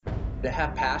To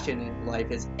have passion in life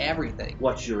is everything.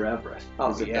 What's your Everest? Oh,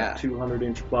 Is it yeah. that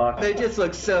 200-inch box? They just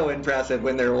look so impressive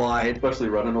when they're wide. Especially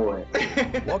running away.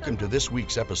 Welcome to this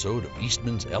week's episode of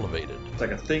Eastman's Elevated. It's like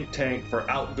a think tank for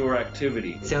outdoor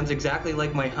activity. Sounds exactly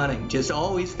like my hunting. Just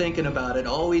always thinking about it,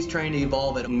 always trying to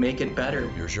evolve it and make it better.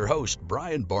 Here's your host,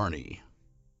 Brian Barney.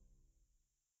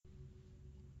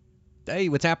 Hey,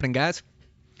 what's happening, guys?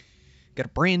 Got a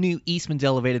brand new Eastman's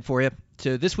Elevated for you.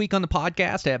 So this week on the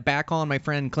podcast, I have back on my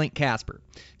friend Clint Casper.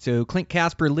 So Clint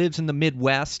Casper lives in the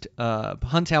Midwest,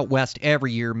 hunts out west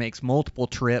every year, makes multiple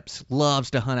trips,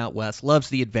 loves to hunt out west, loves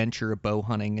the adventure of bow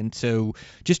hunting, and so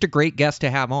just a great guest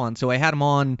to have on. So I had him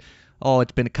on,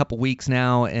 it's been a couple weeks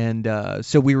now, and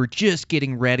so we were just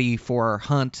getting ready for our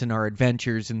hunts and our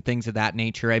adventures and things of that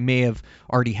nature. I may have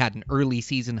already had an early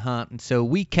season hunt, and so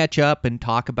we catch up and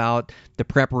talk about the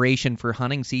preparation for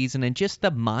hunting season and just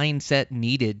the mindset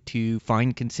needed to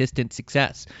find consistent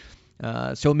success.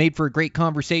 So it made for a great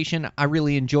conversation. I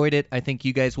really enjoyed it. I think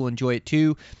you guys will enjoy it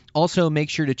too. Also,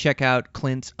 make sure to check out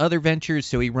Clint's other ventures.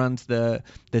 So he runs the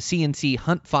CNC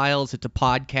Hunt Files. It's a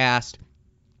podcast.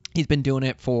 He's been doing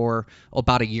it for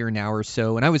about a year now or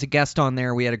so, and I was a guest on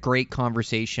there. We had a great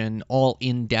conversation, all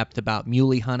in-depth about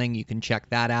muley hunting. You can check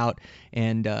that out,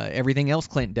 and everything else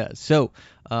Clint does. So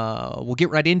we'll get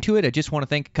right into it. I just want to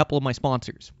thank a couple of my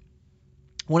sponsors.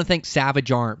 I want to thank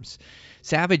Savage Arms.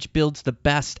 Savage builds the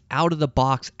best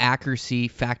out-of-the-box accuracy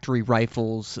factory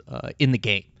rifles in the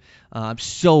game. I'm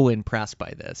so impressed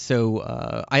by this.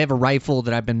 So I have a rifle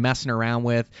that I've been messing around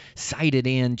with, sighted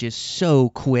in just so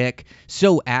quick,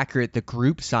 so accurate. The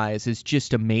group size is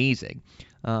just amazing.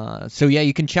 So yeah,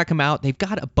 you can check them out. They've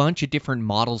got a bunch of different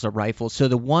models of rifles. So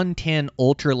the 110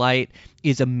 Ultralight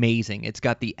is amazing. It's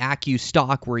got the Acu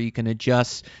stock where you can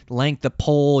adjust length of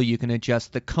pole, you can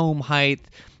adjust the comb height.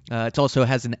 It also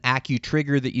has an Acu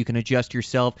trigger that you can adjust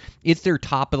yourself. It's their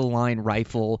top-of-the-line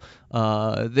rifle.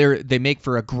 They make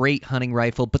for a great hunting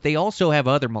rifle, but they also have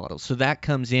other models. So that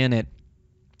comes in at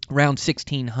around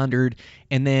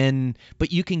 $1,600,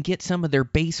 but you can get some of their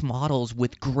base models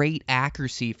with great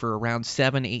accuracy for around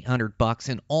 $700-800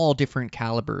 in all different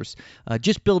calibers.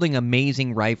 Just building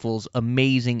amazing rifles,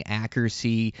 amazing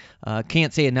accuracy.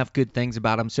 Can't say enough good things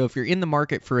about them. So if you're in the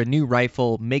market for a new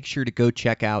rifle, make sure to go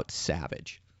check out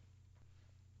Savage.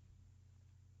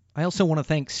 I also want to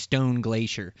thank Stone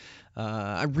Glacier.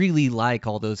 I really like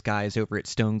all those guys over at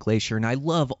Stone Glacier, and I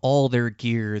love all their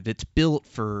gear that's built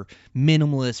for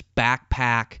minimalist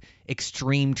backpack,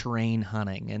 extreme terrain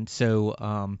hunting. And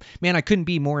so, man, I couldn't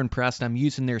be more impressed. I'm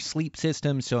using their sleep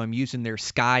system, so I'm using their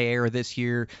Sky Air this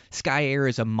year. Sky Air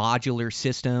is a modular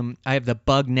system. I have the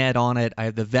bug net on it. I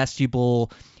have the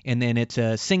vestibule, and then it's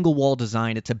a single wall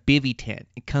design. It's a bivy tent.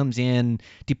 It comes in,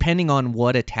 depending on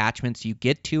what attachments you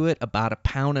get to it, about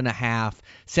 1.5 pounds,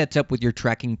 sets up with your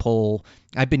trekking pole.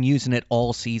 I've been using it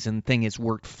all season. Thing has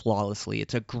worked flawlessly.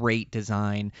 It's a great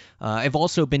design. I've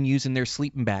also been using their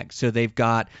sleeping bags. So they've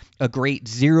got a great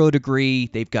 0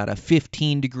 degree. They've got a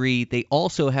 15 degree. They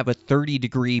also have a 30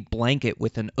 degree blanket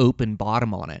with an open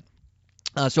bottom on it.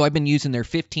 So I've been using their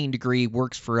 15 degree,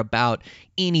 works for about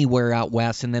anywhere out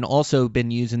west, and then also been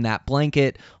using that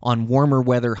blanket on warmer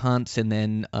weather hunts and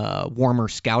then warmer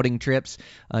scouting trips.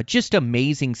 Just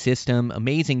amazing system,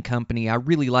 amazing company. I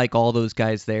really like all those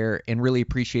guys there and really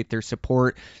appreciate their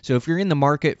support. So if you're in the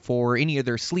market for any of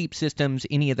their sleep systems,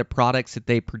 any of the products that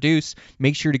they produce,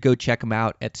 make sure to go check them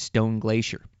out at Stone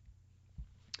Glacier.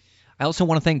 I also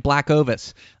want to thank Black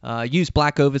Ovis. Used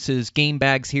Black Ovis's game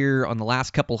bags here on the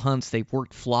last couple hunts. They've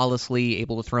worked flawlessly,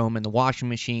 able to throw them in the washing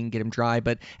machine, get them dry,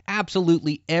 but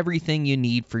absolutely everything you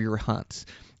need for your hunts.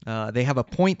 They have a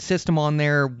point system on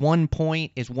there. 1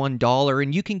 point is $1,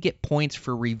 and you can get points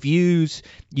for reviews.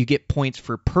 You get points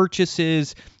for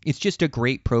purchases. It's just a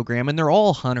great program, and they're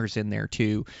all hunters in there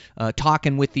too.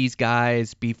 Talking with these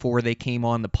guys before they came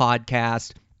on the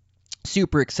podcast.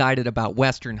 Super excited about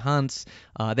Western hunts.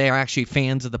 They are actually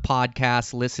fans of the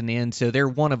podcast, listen in, so they're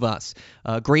one of us.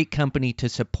 Great company to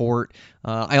support.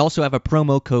 I also have a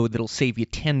promo code that'll save you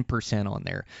 10% on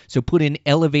there. So put in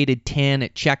Elevated 10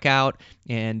 at checkout,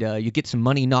 and you get some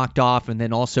money knocked off, and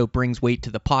then also brings weight to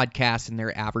the podcast and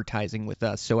their advertising with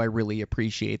us. So I really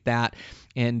appreciate that.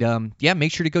 And yeah,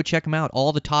 make sure to go check them out.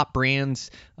 All the top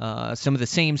brands, some of the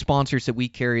same sponsors that we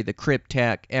carry, the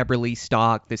Kryptek, Eberly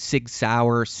Stock, the Sig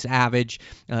Sauer, Savage.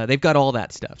 They've got all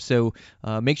that stuff. So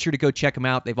make sure to go check them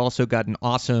out. They've also got an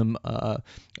awesome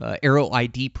Arrow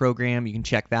ID program. You can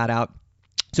check that out.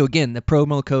 So again, the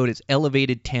promo code is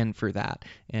Elevated10 for that.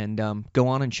 And go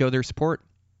on and show their support.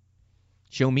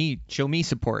 Show me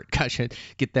support. Gosh, I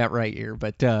get that right here.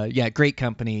 But yeah, great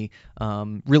company.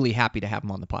 Really happy to have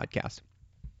them on the podcast.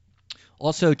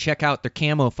 Also, check out their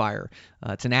Camo Fire.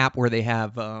 It's an app where they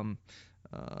have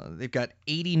they've got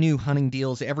 80 new hunting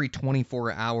deals every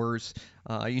 24 hours.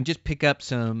 You can just pick up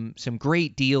some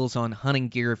great deals on hunting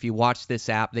gear if you watch this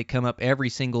app. They come up every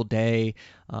single day,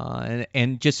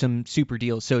 and just some super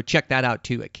deals. So check that out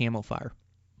too at Camo Fire.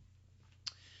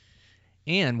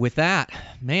 And with that,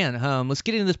 man, let's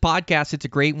get into this podcast. It's a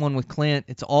great one with Clint.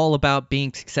 It's all about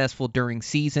being successful during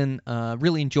season.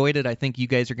 Really enjoyed it. I think you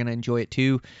guys are going to enjoy it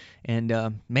too. And,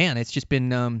 man, it's just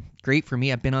been great for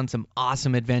me. I've been on some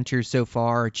awesome adventures so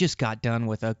far. Just got done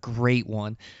with a great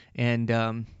one.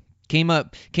 And came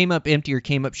up empty or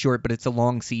came up short, but it's a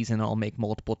long season. I'll make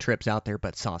multiple trips out there,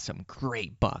 but saw some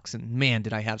great bucks, and man,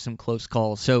 did I have some close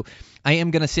calls. So I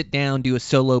am going to sit down, do a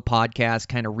solo podcast,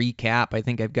 kind of recap. I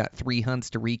think I've got 3 hunts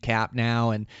to recap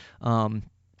now, and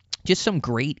just some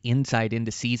great insight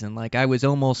into season. Like, I was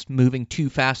almost moving too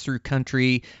fast through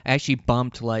country. I actually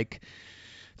bumped like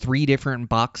 3 different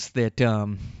bucks that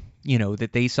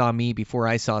that they saw me before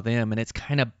I saw them, and it's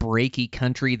kind of breaky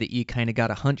country that you kind of got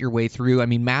to hunt your way through. I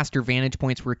mean, master vantage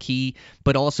points were key,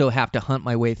 but also have to hunt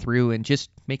my way through, and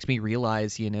just makes me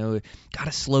realize, got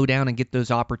to slow down and get those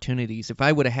opportunities. If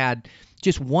I would have had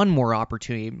just 1 more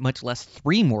opportunity, much less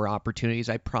 3 more opportunities,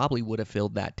 I probably would have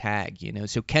filled that tag,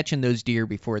 so catching those deer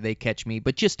before they catch me,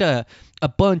 but just a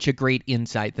bunch of great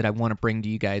insight that I want to bring to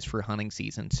you guys for hunting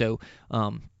season. So,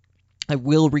 I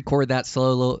will record that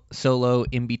solo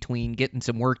in between getting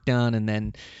some work done and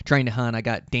then trying to hunt. I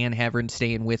got Dan Havern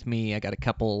staying with me. I got a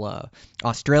couple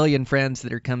Australian friends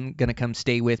that are going to come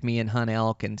stay with me and hunt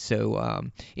elk. And so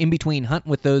in between hunting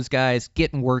with those guys,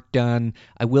 getting work done,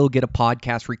 I will get a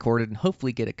podcast recorded and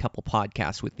hopefully get a couple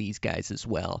podcasts with these guys as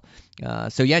well.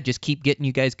 So yeah, just keep getting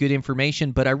you guys good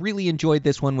information. But I really enjoyed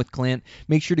this one with Clint.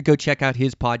 Make sure to go check out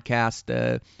his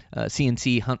podcast,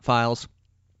 CNC Hunt Files.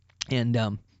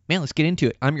 And man, let's get into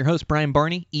it. I'm your host, Brian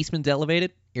Barney, Eastman's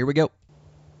Elevated. Here we go.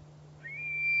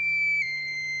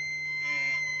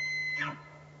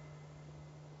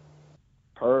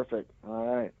 Perfect. All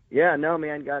right. Yeah, no,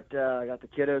 man, got the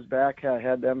kiddos back. I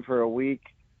had them for a week.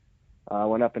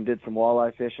 Went up and did some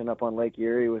walleye fishing up on Lake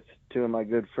Erie with 2 of my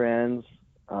good friends.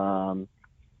 I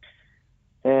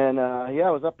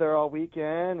was up there all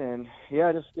weekend, and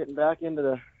yeah, just getting back in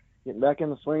the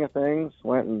swing of things.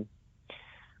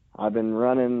 I've been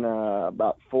running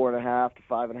about 4.5 to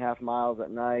 5.5 miles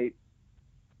at night,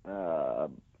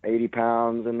 80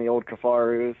 pounds in the old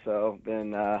Kafaru. So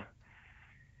been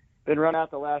running out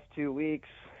the last 2 weeks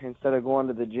instead of going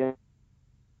to the gym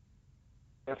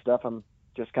stuff. I'm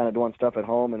just kind of doing stuff at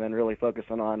home and then really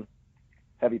focusing on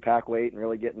heavy pack weight and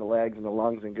really getting the legs and the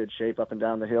lungs in good shape up and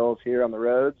down the hills here on the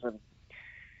roads. And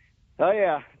oh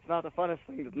yeah, it's not the funnest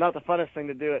thing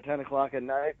to do at 10 o'clock at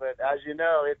night, but as you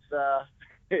know,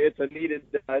 it's a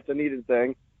needed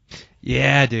thing.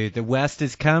 Yeah, dude, the West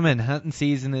is coming. Hunting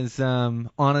season is on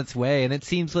its way, and it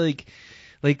seems like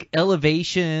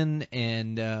elevation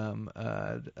and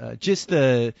just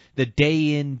the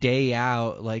day in, day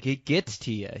out, like it gets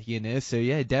to you, So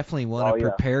yeah, definitely want to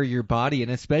prepare your body,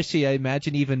 and especially I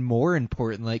imagine even more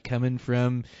important, like coming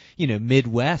from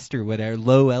Midwest or whatever,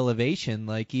 low elevation,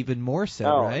 like even more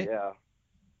so, right?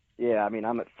 Yeah. I mean,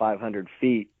 I'm at 500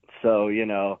 feet, so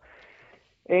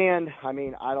And, I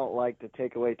mean, I don't like to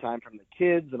take away time from the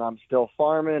kids, and I'm still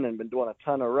farming and been doing a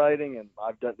ton of writing, and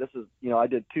I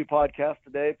did 2 podcasts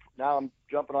today. Now I'm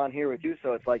jumping on here with you,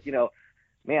 so it's like,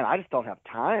 man, I just don't have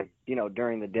time,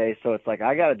 during the day. So it's like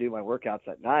I got to do my workouts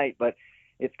at night. But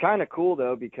it's kind of cool,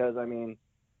 though, because, I mean,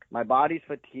 my body's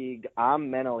fatigued.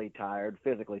 I'm mentally tired,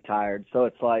 physically tired. So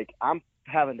it's like I'm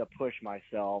having to push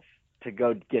myself to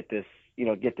go get this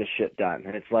shit done.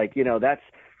 And it's like,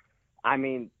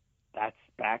 that's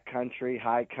backcountry,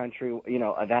 high country,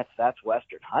 that's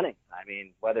Western hunting. I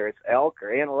mean, whether it's elk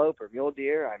or antelope or mule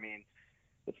deer, I mean,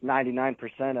 it's 99%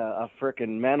 a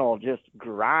frickin' mental just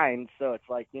grind. So it's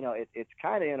like, it's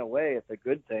kind of, in a way, it's a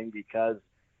good thing because,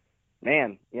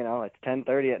 man, it's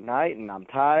 10:30 at night and I'm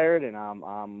tired and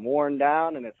I'm worn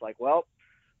down, and it's like, well,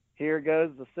 here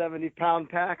goes the 70-pound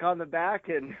pack on the back,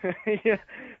 and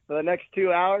for the next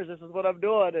 2 hours, this is what I'm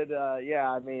doing. And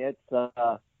I mean, it's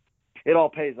it all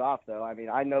pays off, though. I mean,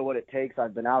 I know what it takes.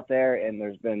 I've been out there, and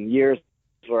there's been years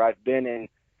where I've been in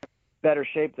better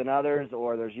shape than others,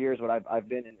 or there's years when I've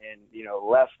been in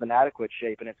less than adequate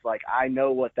shape, and it's like I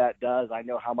know what that does. I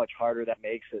know how much harder that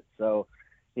makes it. So,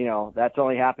 that's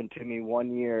only happened to me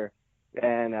 1 year,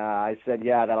 and I said,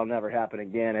 yeah, that'll never happen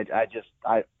again.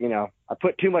 I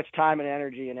put too much time and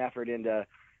energy and effort into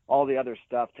all the other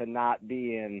stuff to not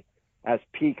be in as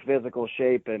peak physical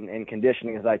shape and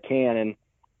conditioning as I can, and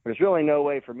there's really no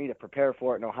way for me to prepare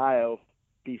for it in Ohio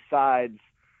besides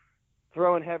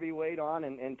throwing heavy weight on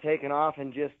and taking off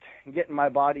and just getting my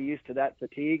body used to that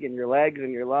fatigue in your legs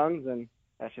and your lungs. And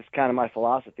that's just kind of my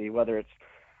philosophy, whether it's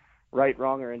right,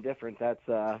 wrong, or indifferent. That's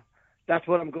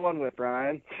what I'm going with,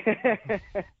 Brian.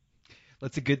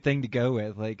 That's a good thing to go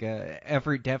with. Like,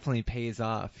 effort definitely pays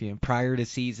off, prior to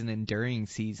season and during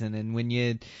season. And when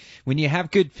you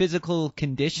have good physical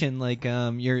condition, like,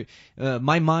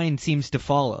 my mind seems to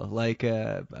follow. Like,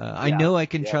 I know I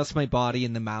can trust my body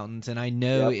in the mountains, and I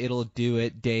know it'll do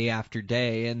it day after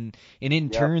day. And in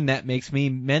turn, that makes me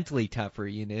mentally tougher,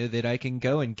 that I can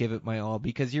go and give it my all.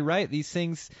 Because you're right, these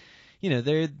things,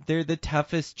 they're the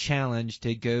toughest challenge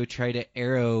to go try to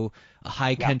arrow a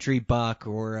high country buck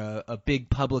or a big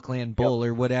public land bull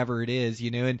or whatever it is,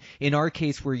 and in our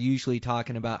case we're usually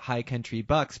talking about high country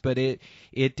bucks, but it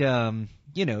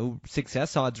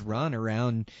success odds run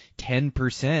around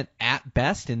 10% at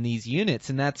best in these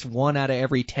units, and that's 1 out of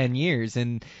every 10 years.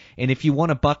 And if you want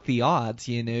to buck the odds,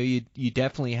 you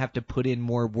definitely have to put in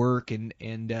more work and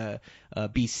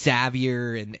be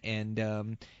savvier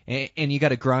and you got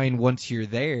to grind once you're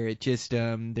there. It just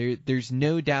there's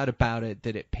no doubt about it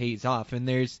that it pays off. And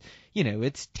there's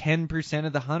it's 10%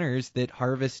 of the hunters that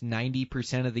harvest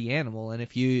 90% of the animal, and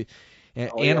if you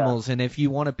animals. And if you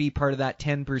want to be part of that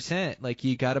 10%, like,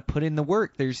 you got to put in the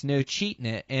work. There's no cheating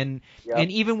it. And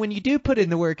even when you do put in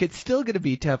the work, it's still going to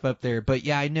be tough up there. But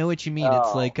yeah, I know what you mean.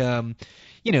 It's like,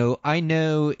 I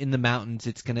know in the mountains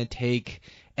it's going to take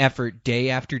effort day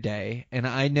after day. And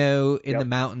I know in the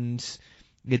mountains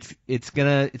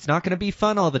it's not gonna be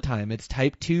fun all the time. It's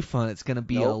type 2 fun. It's gonna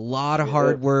be a lot of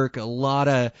hard work, a lot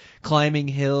of climbing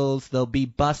hills. There'll be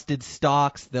busted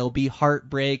stalks. There'll be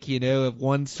heartbreak, of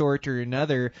one sort or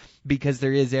another, because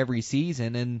there is every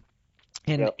season.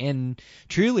 And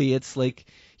truly, it's like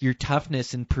your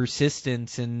toughness and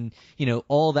persistence and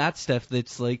all that stuff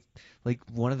that's like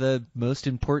one of the most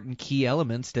important key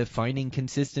elements to finding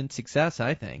consistent success,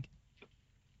 I think.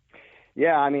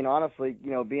 Yeah, I mean, honestly,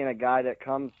 being a guy that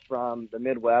comes from the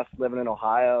Midwest, living in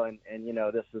Ohio, and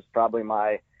this is probably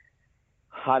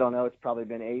it's probably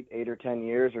been 8 or 10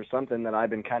 years or something that I've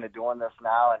been kind of doing this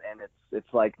now, and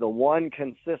it's like the one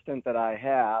consistent that I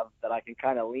have that I can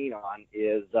kind of lean on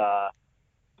is, I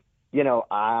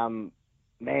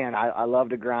love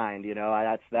to grind.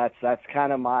 That's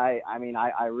kind of I lean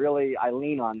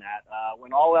on that.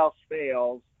 When all else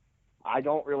fails, I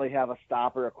don't really have a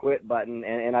stop or a quit button.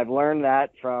 And I've learned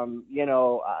that from, years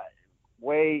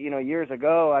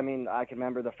ago. I mean, I can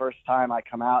remember the first time I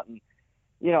come out and,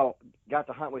 got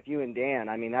to hunt with you and Dan.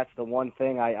 I mean, that's the one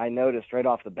thing I noticed right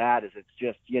off the bat is it's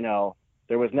just,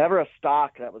 there was never a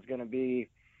stock that was going to be,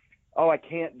 oh, I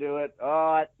can't do it.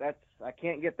 Oh, I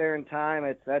can't get there in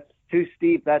time. That's too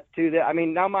steep. That's I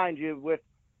mean, now mind you,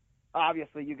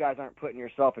 obviously you guys aren't putting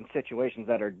yourself in situations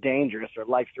that are dangerous or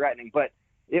life threatening, but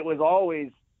it was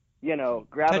always,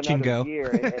 grab touch another gear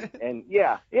and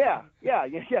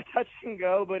touch and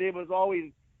go. But it was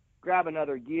always grab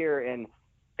another gear and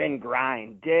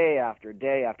grind day after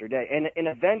day after day. And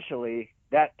eventually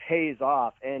that pays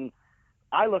off. And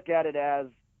I look at it as,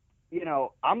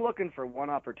 I'm looking for one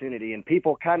opportunity, and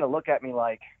people kind of look at me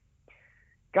like,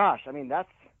 gosh, I mean,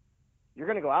 you're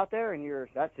going to go out there and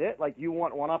that's it. Like, you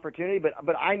want one opportunity,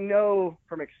 but I know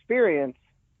from experience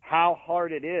how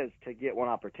hard it is to get one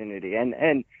opportunity.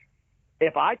 And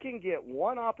if I can get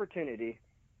one opportunity,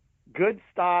 good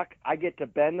stock, I get to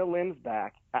bend the limbs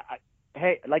back.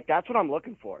 Hey, like, that's what I'm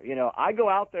looking for. I go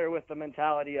out there with the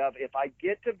mentality of, if I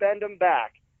get to bend them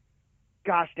back,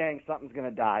 gosh dang, something's going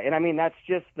to die. And I mean, that's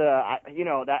just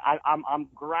I'm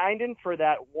grinding for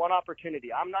that one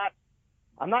opportunity. I'm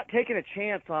not taking a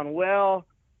chance on, well,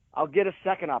 I'll get a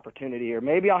second opportunity, or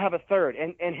maybe I'll have a third.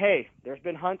 And hey, there's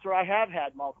been hunts where I have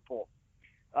had multiple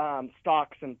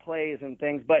stalks and plays and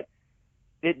things, but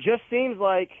it just seems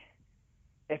like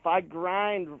if I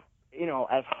grind,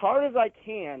 as hard as I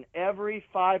can every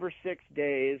 5 or 6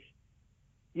 days,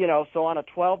 so on a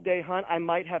 12-day hunt, I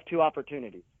might have 2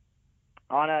 opportunities.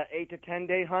 On a 8 to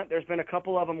 10-day hunt, there's been a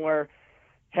couple of them where,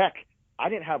 heck, I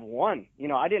didn't have one.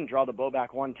 I didn't draw the bow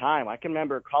back one time. I can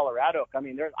remember Colorado. I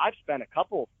mean, I've spent a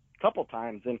couple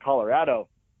times in Colorado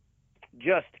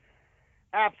just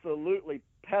absolutely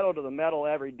pedal to the metal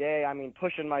every day. I mean,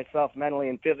 pushing myself mentally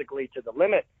and physically to the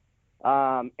limit,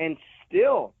 and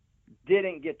still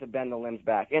didn't get to bend the limbs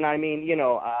back. And I mean,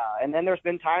 and then there's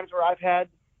been times where I've had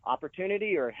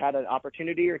opportunity or had an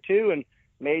opportunity or two and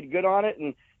made good on it.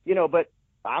 And, but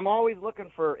I'm always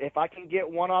looking for, if I can get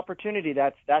one opportunity,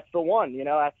 that's the one.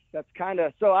 That's kind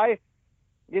of, so am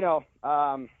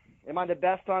I the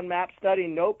best on map study?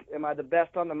 Nope. Am I the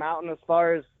best on the mountain as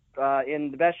far as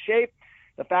in the best shape?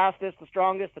 the fastest, the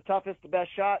strongest, the toughest, the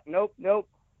best shot. Nope.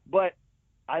 But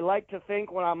I like to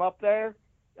think when I'm up there,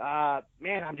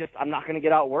 man, I'm not going to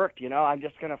get outworked, you know. I'm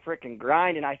just going to freaking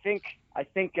grind. And I think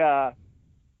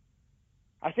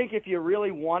if you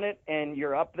really want it and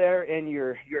you're up there and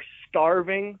you're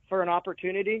starving for an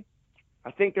opportunity,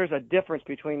 I think there's a difference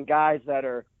between guys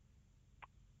they're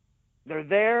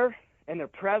there and they're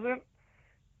present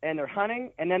and they're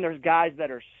hunting, and then there's guys that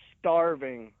are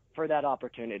starving for that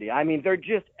opportunity. I mean, they're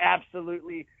just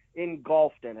absolutely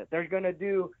engulfed in it. They're going to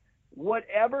do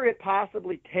whatever it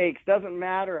possibly takes. Doesn't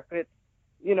matter if it's,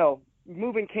 you know,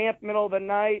 moving camp middle of the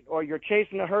night, or you're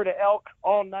chasing a herd of elk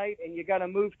all night and you got to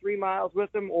move 3 miles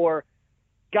with them, or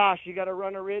gosh, you got to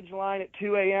run a ridge line at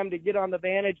 2 a.m. to get on the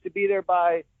vantage to be there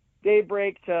by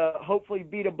daybreak to hopefully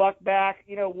beat a buck back,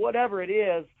 you know, whatever it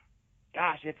is.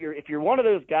 Gosh, if you're one of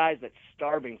those guys that's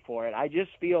starving for it, I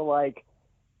just feel like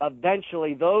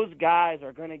eventually those guys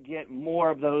are going to get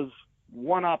more of those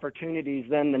one opportunities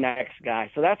than the next guy.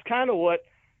 So that's kind of what,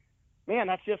 man,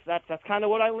 that's kind of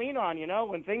what I lean on, you know.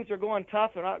 When things are going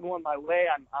tough, they're not going my way,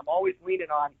 I'm always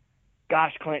leaning on,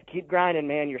 gosh, Clint, keep grinding,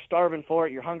 man. You're starving for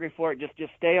it. You're hungry for it. Just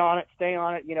stay on it.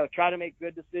 You know, try to make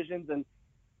good decisions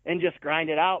and just grind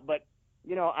it out. But,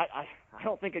 you know, I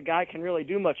don't think a guy can really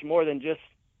do much more than just,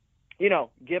 you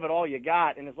know, give it all you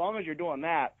got. And as long as you're doing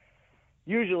that,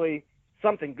 usually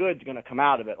something good's going to come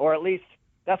out of it, or at least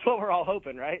that's what we're all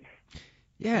hoping, right?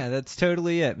 Yeah, that's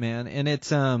totally it, man. And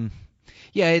it's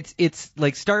it's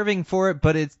like starving for it,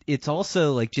 but it's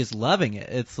also like just loving it.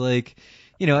 It's like,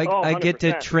 you know, I get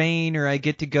to train, or I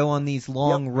get to go on these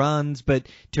long runs, but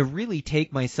to really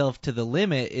take myself to the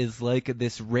limit is like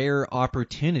this rare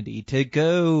opportunity to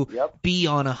go be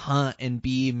on a hunt and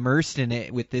be immersed in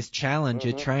it with this challenge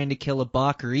of trying to kill a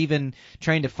buck, or even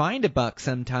trying to find a buck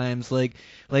sometimes. Like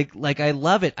I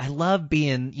love it. I love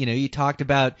being, you know, you talked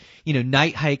about, you know,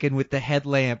 night hiking with the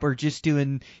headlamp, or just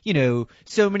doing, you know,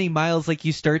 so many miles, like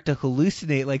you start to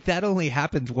hallucinate. Like that only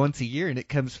happens once a year, and it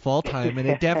comes fall time, and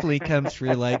it definitely comes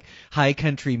through like high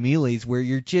country muleys where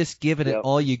you're just giving it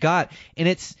all you got. And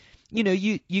it's, you know,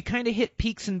 you kind of hit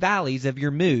peaks and valleys of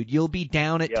your mood. You'll be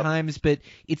down at times, but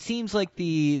it seems like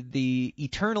the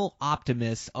eternal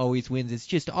optimist always wins. It's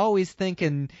just always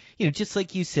thinking, you know, just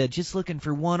like you said, just looking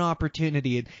for one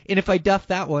opportunity. And if I duff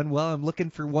that one, well, I'm looking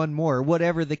for one more,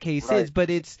 whatever the case is. But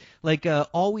it's like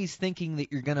always thinking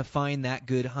that you're going to find that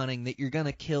good hunting, that you're going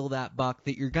to kill that buck,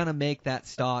 that you're going to make that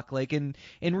stalk, like, and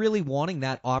really wanting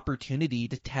that opportunity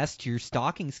to test your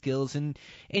stalking skills. And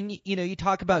you know, you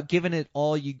talk about giving it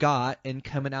all you got and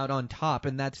coming out on top,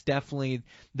 and that's definitely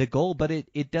the goal. But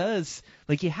it does,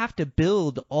 like, you have to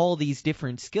build all these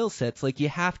different skill sets. Like you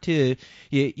have to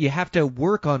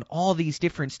work on all these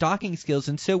different stalking skills,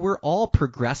 and so we're all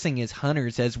progressing as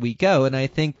hunters as we go. And I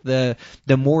think the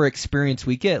more experience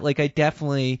we get, like, I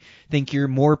definitely think you're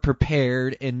more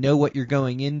prepared and know what you're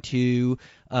going into.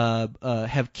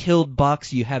 Have killed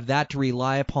bucks, you have that to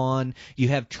rely upon, you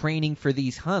have training for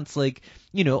these hunts. Like,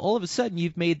 you know, all of a sudden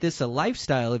you've made this a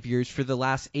lifestyle of yours for the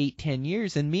last 8-10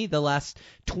 years, and me the last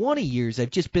 20 years.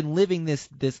 I've just been living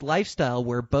this lifestyle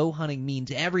where bow hunting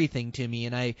means everything to me,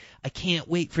 and I can't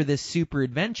wait for this super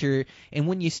adventure. And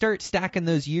when you start stacking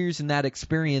those years and that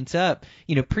experience up,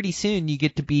 you know, pretty soon you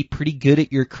get to be pretty good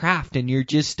at your craft, and you're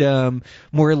just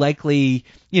more likely,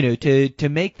 you know, to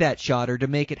make that shot or to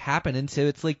make it happen. And so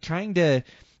it's like trying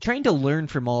to learn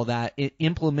from all that,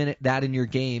 implement that in your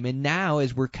game. And now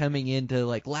as we're coming into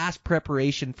like last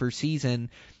preparation for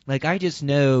season, like I just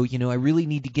know, you know, I really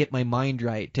need to get my mind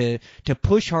right to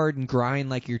push hard and grind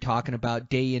like you're talking about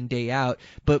day in, day out,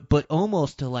 but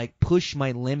almost to like push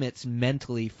my limits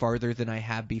mentally farther than I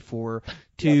have before,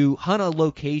 to hunt a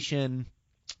location,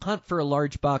 hunt for a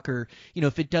large buck, or, you know,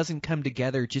 if it doesn't come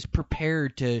together, just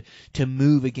prepared to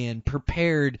move again,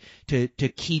 prepared to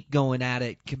keep going at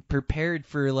it, prepared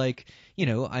for, like, you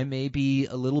know, I may be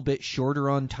a little bit shorter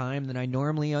on time than I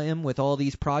normally am with all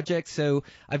these projects, so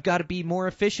I've got to be more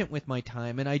efficient with my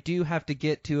time. And I do have to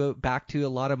get back to a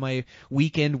lot of my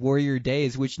weekend warrior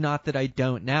days, which, not that I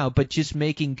don't now, but just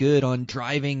making good on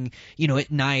driving, you know,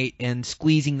 at night and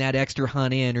squeezing that extra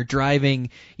hunt in, or driving,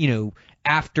 you know,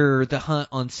 after the hunt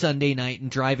on Sunday night and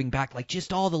driving back, like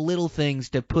just all the little things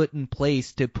to put in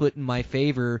place, to put in my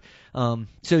favor.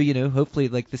 So, you know, hopefully,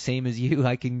 like the same as you,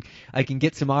 I can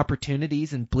get some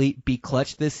opportunities and be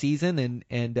clutch this season,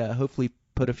 and hopefully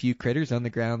put a few critters on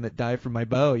the ground that die from my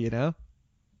bow, you know?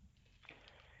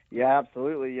 Yeah,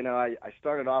 absolutely. You know, I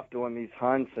started off doing these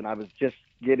hunts, and I was just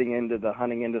getting into the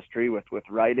hunting industry with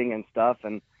writing and stuff.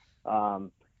 And,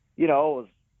 you know,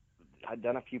 I'd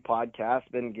done a few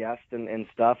podcasts, been guest and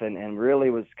stuff, and really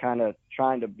was kind of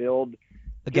trying to build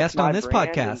a guest on this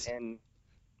podcast. And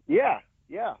yeah,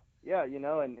 you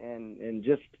know, and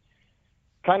just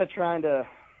kind of trying to,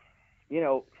 you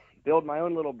know, build my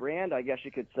own little brand, I guess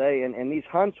you could say. And these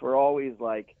hunts were always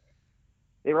like,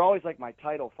 they were always like my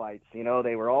title fights, you know.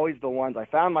 They were always the ones I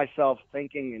found myself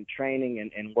thinking and training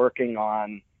and working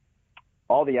on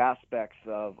all the aspects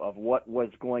of what was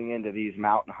going into these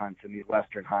mountain hunts and these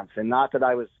Western hunts. And not that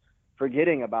I was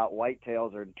forgetting about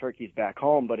whitetails or turkeys back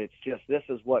home, but it's just, this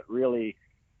is what really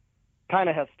kind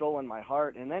of has stolen my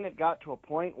heart. And then it got to a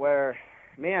point where,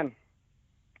 man,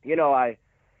 you know, I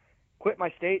quit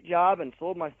my state job and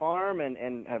sold my farm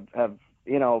and have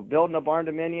you know, building a barn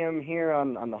dominium here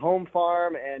on the home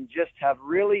farm, and just have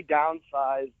really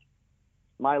downsized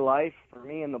my life for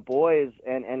me and the boys,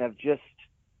 and have just,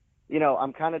 you know,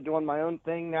 I'm kind of doing my own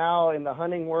thing now in the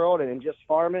hunting world and just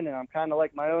farming, and I'm kind of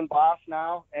like my own boss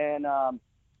now. And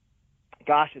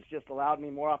gosh, it's just allowed me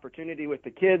more opportunity with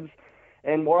the kids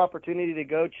and more opportunity to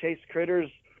go chase critters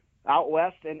out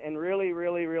west and really,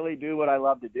 really, really do what I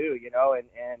love to do, you know.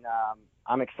 And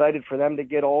I'm excited for them to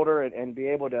get older and be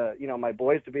able to, you know, my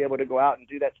boys to be able to go out and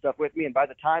do that stuff with me. And by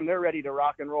the time they're ready to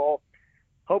rock and roll,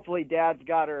 hopefully Dad's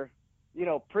got her, you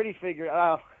know, pretty figured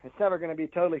out. It's never going to be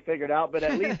totally figured out, but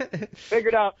at least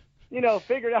figured out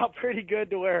pretty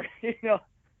good to where, you know,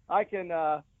 I can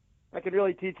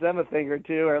really teach them a thing or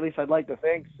two, or at least I'd like to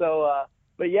think. So,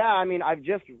 but yeah, I mean, I've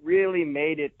just really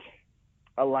made it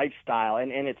a lifestyle,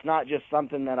 and it's not just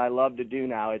something that I love to do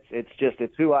now.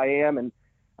 It's who I am. And,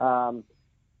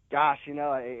 gosh, you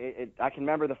know, I can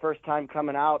remember the first time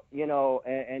coming out, you know,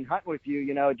 and hunting with you,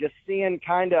 you know, just seeing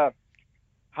kind of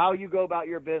how you go about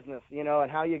your business, you know, and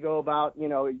how you go about, you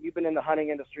know, you've been in the hunting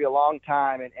industry a long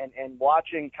time, and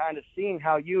watching, kind of seeing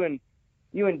how you and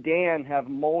Dan have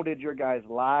molded your guys'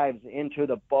 lives into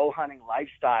the bow hunting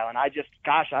lifestyle. And I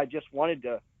just wanted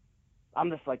to, I'm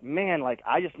just like, man, like,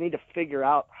 I just need to figure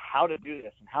out how to do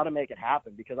this and how to make it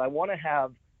happen, because I want to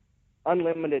have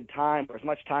unlimited time, or as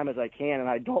much time as I can, and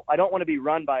I don't want to be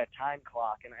run by a time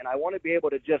clock, and I want to be able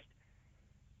to just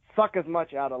suck as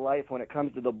much out of life when it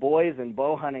comes to the boys and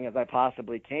bow hunting as I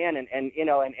possibly can. And you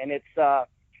know, and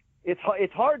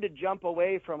it's hard to jump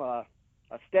away from a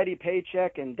steady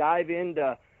paycheck and dive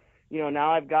into, you know,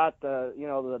 now I've got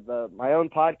the my own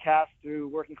podcast through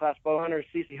Working Class Bow Hunters,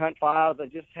 CC Hunt Files. I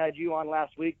just had you on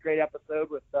last week, great episode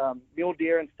with mule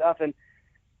deer and stuff, and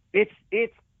it's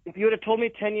if you would have told me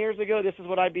 10 years ago this is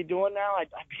what I'd be doing now, I'd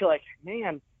be like,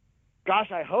 man,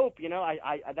 gosh, I hope, you know,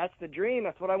 I that's the dream.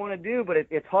 That's what I want to do. But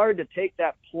it's hard to take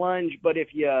that plunge. But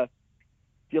if you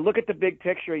look at the big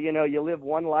picture, you know, you live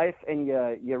one life, and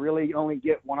you really only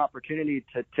get one opportunity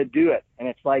to do it. And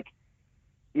it's like,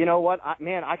 you know what, I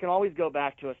can always go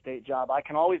back to a state job. I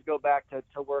can always go back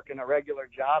to work in a regular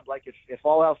job, like if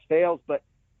all else fails. But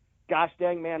gosh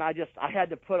dang, man, I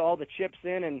had to put all the chips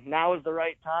in, and now is the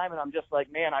right time. And I'm just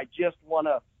like, man, I just want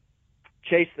to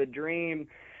chase the dream.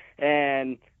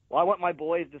 And well, I want my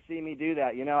boys to see me do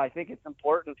that. You know, I think it's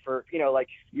important for, you know, like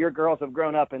your girls have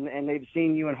grown up and they've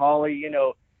seen you and Holly, you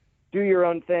know, do your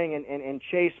own thing and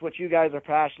chase what you guys are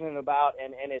passionate about.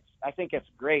 And I think it's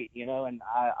great, you know, and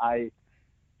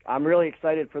I'm really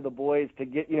excited for the boys to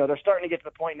get, you know, they're starting to get to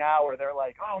the point now where they're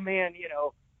like, oh man, you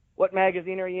know, what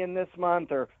magazine are you in this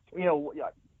month? Or, you know,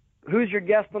 who's your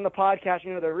guest on the podcast?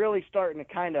 You know, they're really starting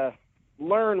to kind of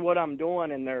learn what I'm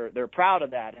doing, and they're proud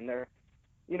of that. And they're,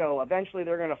 you know, eventually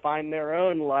they're going to find their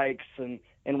own likes and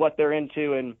what they're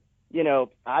into. And, you know,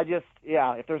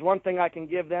 if there's one thing I can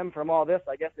give them from all this,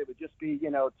 I guess it would just be, you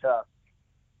know, to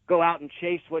go out and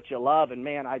chase what you love. And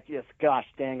man, I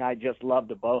just love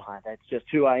to bow hunt. That's just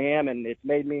who I am. And it's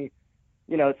made me,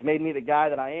 you know, it's made me the guy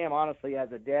that I am, honestly,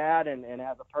 as a dad and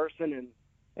as a person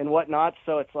and whatnot.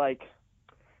 So it's like,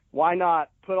 why not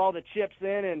put all the chips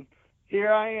in, and here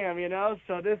I am, you know?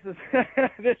 So this is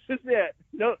it.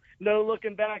 No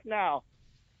looking back now.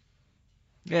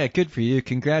 Yeah, good for you.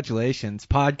 Congratulations.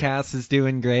 Podcast is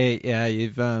doing great. Yeah,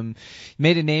 you've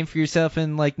made a name for yourself,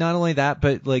 and like not only that,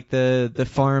 but like the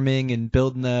farming and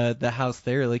building the house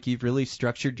there. Like you've really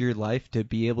structured your life to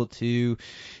be able to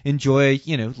enjoy,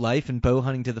 you know, life and bow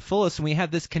hunting to the fullest. And we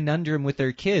have this conundrum with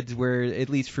our kids where, at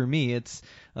least for me, it's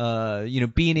you know,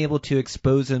 being able to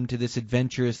expose them to this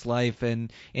adventurous life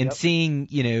and yep. seeing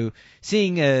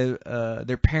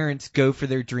their parents go for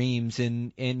their dreams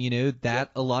and you know that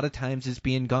yep. a lot of times is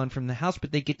being gone from the house,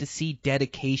 but they get to see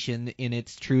dedication in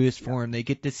its truest form. They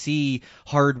get to see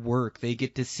hard work. They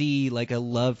get to see like a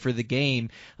love for the game.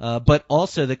 But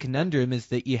also the conundrum is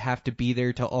that you have to be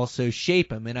there to also shape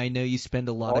them. And I know you spend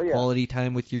a lot of quality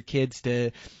time with your kids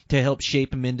to help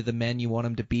shape them into the men you want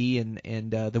them to be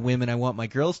and the women I want my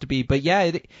girls thrills to be. But yeah,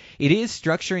 it is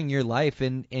structuring your life,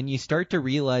 and you start to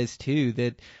realize too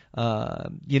that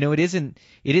it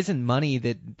isn't money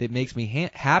that makes me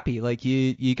happy. Like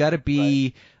you got to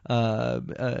be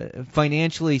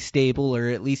financially stable, or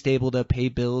at least able to pay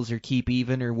bills or keep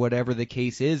even, or whatever the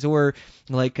case is, or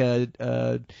like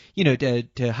to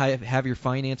have your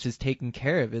finances taken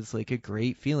care of is like a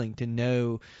great feeling to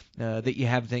know that you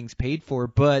have things paid for.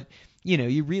 But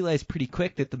you realize pretty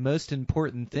quick that the most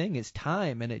important thing is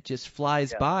time, and it just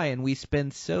flies by, and we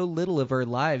spend so little of our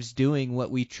lives doing what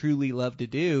we truly love to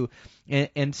do.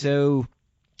 And so,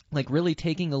 like, really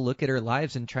taking a look at our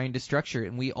lives and trying to structure it.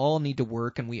 And we all need to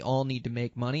work, and we all need to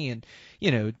make money. And,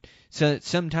 so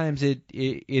sometimes it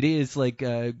is like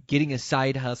getting a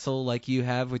side hustle like you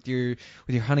have with your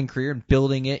hunting career, and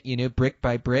building it, brick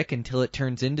by brick until it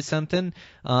turns into something.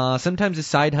 Sometimes a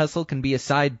side hustle can be a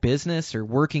side business, or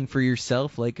working for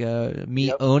yourself, like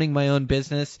me owning my own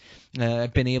business.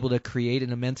 I've been able to create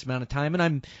an immense amount of time,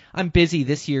 and I'm busy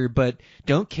this year, but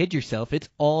don't kid yourself. It's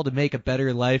all to make a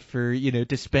better life, for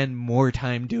to spend more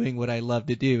time doing what I love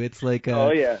to do. It's like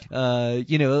a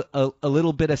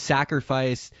little bit of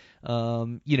sacrifice,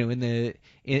 in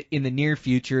the near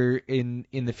future, in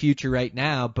the future right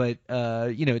now, but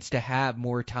it's to have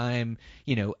more time,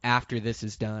 after this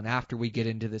is done, after we get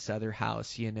into this other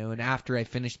house, and after I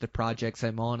finish the projects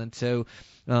I'm on. And so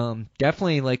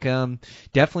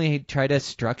definitely try to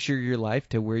structure your life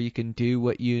to where you can do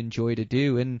what you enjoy to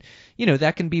do. And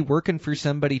that can be working for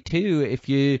somebody too.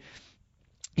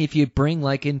 If you bring,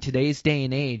 like, in today's day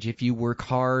and age, if you work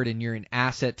hard and you're an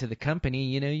asset to the company,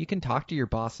 you can talk to your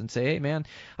boss and say, hey man,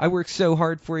 I worked so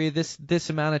hard for you this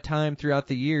amount of time throughout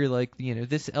the year, like,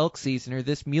 this elk season or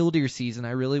this mule deer season,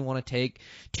 I really want to take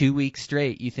 2 weeks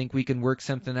straight. You think we can work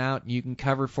something out, and you can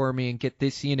cover for me and get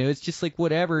this, it's just like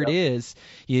whatever it is,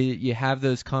 you have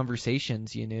those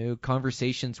conversations,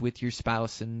 conversations with your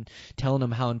spouse, and telling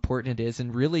them how important it is,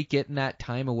 and really getting that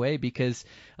time away, because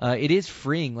it is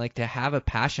freeing, like, to have a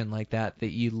passion like that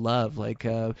you love, like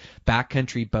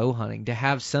backcountry bow hunting, to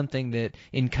have something that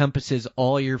encompasses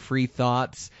all your free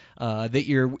thoughts, that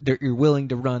you're willing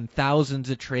to run thousands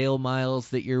of trail miles,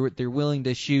 that they're willing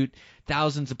to shoot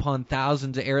thousands upon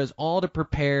thousands of arrows, all to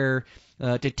prepare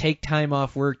to take time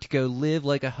off work to go live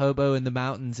like a hobo in the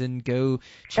mountains and go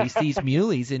chase these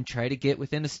muleys and try to get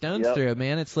within a stone's throw.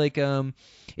 Man, it's like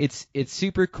it's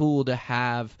super cool to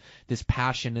have this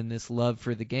passion and this love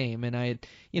for the game, and I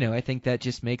think that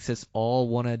just makes us all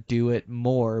want to do it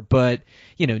more. But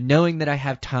knowing that I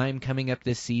have time coming up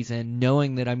this season,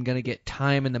 knowing that I'm gonna get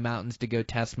time in the mountains to go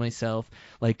test myself,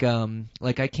 like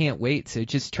I can't wait. So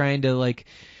just trying to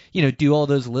do all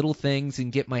those little things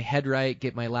and get my head right,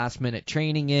 get my last minute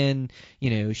training in,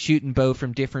 shooting bow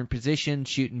from different positions,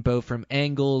 shooting bow from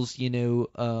angles,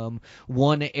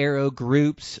 one arrow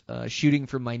groups, shooting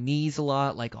from my knees a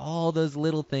lot, like all those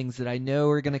little things that I know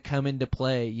are going to come into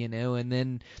play, and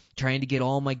then trying to get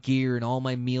all my gear and all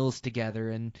my meals together.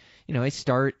 And I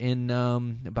start in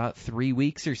about 3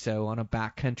 weeks or so on a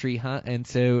backcountry hunt, and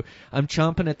so I'm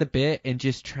chomping at the bit and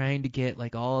just trying to get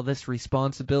like all this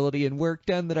responsibility and work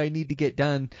done that I need to get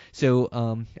done,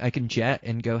 so I can jet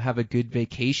and go have a good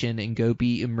vacation and go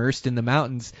be immersed in the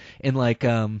mountains. And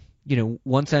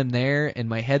once I'm there and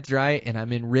my head's right and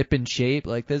I'm in ripping shape,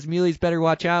 like, those muleys better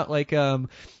watch out. Like I'm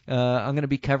gonna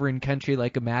be covering country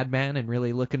like a madman and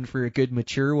really looking for a good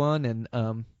mature one.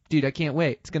 And dude, I can't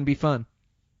wait. It's gonna be fun.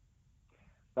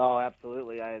 Oh,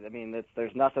 absolutely. I mean,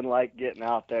 there's nothing like getting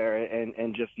out there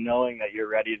and just knowing that you're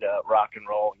ready to rock and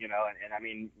roll, and I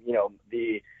mean,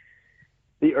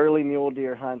 the early mule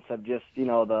deer hunts have just,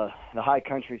 the high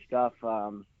country stuff,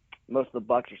 most of the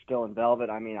bucks are still in velvet.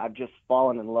 I mean, I've just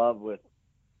fallen in love with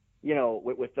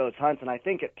those hunts. And I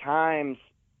think at times,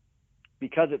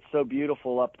 because it's so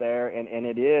beautiful up there, and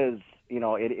it is,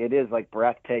 it is like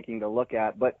breathtaking to look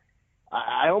at, but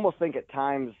I almost think at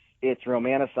times it's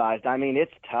romanticized. I mean,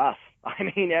 it's tough.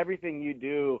 I mean, everything you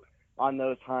do on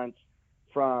those hunts,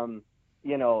 from,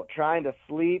 trying to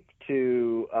sleep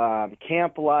to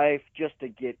camp life, just to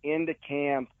get into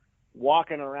camp,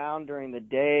 walking around during the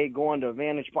day, going to a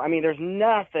vantage point. I mean, there's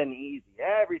nothing easy.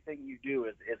 Everything you do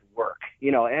is work.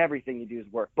 Everything you do is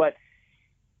work. But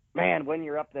man, when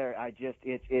you're up there, I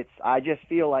just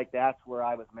feel like that's where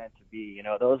I was meant to be.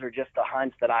 Those are just the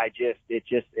hunts that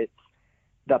it's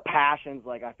the passions.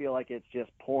 Like, I feel like it's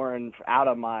just pouring out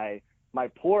of my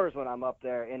pores when I'm up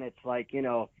there. And it's like,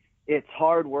 it's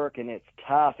hard work and it's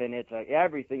tough, and it's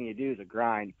everything you do is a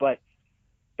grind. But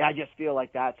I just feel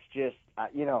like that's just,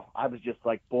 I was just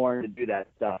like born to do that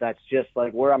stuff. That's just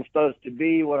like where I'm supposed to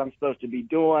be, what I'm supposed to be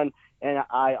doing. And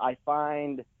I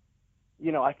find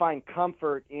I find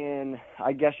comfort in,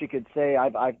 I guess you could say,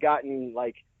 I've gotten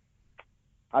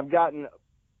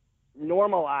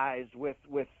normalized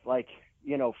with like,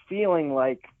 feeling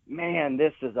like, man,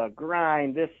 this is a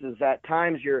grind. This is, at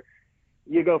times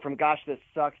you go from, gosh, this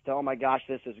sucks, to, oh my gosh,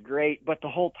 this is great. But the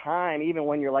whole time, even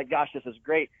when you're like, gosh, this is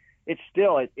great, it's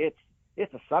still, it's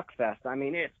a suck fest. I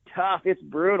mean, it's tough. It's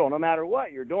brutal no matter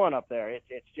what you're doing up there.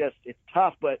 It's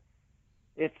tough, but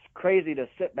it's crazy to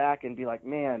sit back and be like,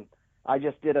 man, I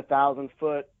just did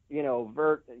 1,000-foot,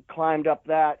 climbed up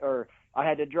that, or I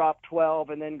had to drop 12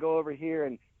 and then go over here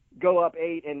and go up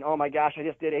 8, and oh my gosh, I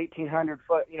just did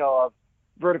 1,800-foot, of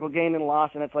vertical gain and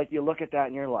loss. And it's like, you look at that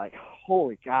and you're like,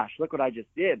 holy gosh, look what I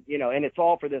just did, and it's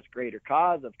all for this greater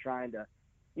cause of trying to,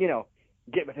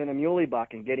 get within a muley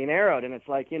buck and getting arrowed. And it's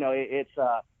like, it's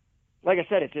like I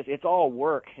said, it's all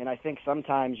work. And I think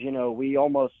sometimes, we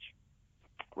almost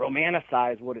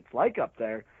romanticize what it's like up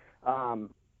there,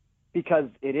 because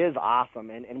it is awesome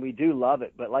and we do love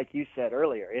it. But like you said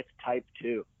earlier, it's type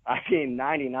 2. I mean,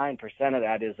 99% of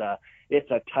that is it's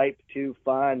a type 2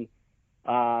 fun.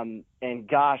 And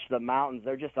gosh, the mountains,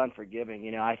 they're just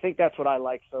unforgiving. I think that's what I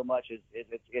like so much is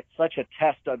it's such a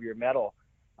test of your mettle,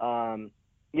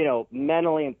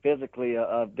 mentally and physically,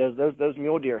 of those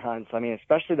mule deer hunts. I mean,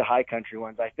 especially the high country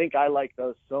ones. I think I like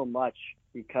those so much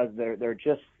because they're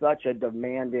just such a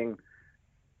demanding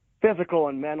physical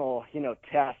and mental,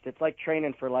 test. It's like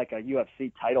training for like a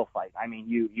UFC title fight. I mean,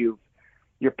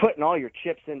 you're putting all your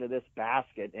chips into this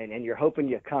basket and you're hoping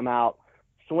you come out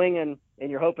swinging,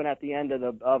 and you're hoping at the end of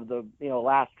the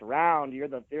last round you're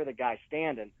the guy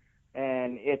standing.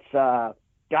 And it's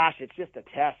gosh, it's just a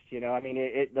test, I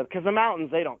mean, because the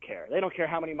mountains, they don't care. They don't care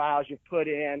how many miles you put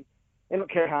in. They don't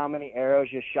care how many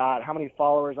arrows you shot, how many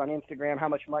followers on Instagram, how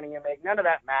much money you make. None of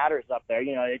that matters up there.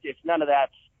 It's none of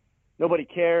that. Nobody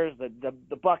cares.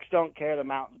 The bucks don't care. The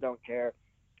mountains don't care.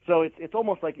 So it's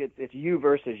almost like it's you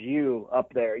versus you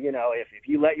up there. If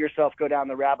you let yourself go down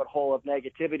the rabbit hole of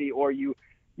negativity, or you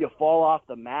fall off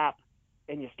the map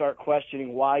and you start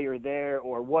questioning why you're there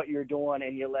or what you're doing,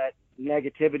 and you let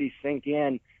negativity sink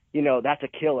in, that's a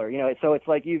killer. So it's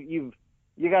like you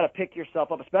got to pick yourself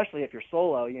up, especially if you're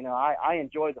solo. I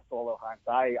enjoy the solo hunts.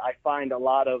 I find a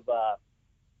lot of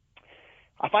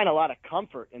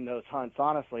comfort in those hunts.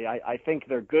 Honestly, I think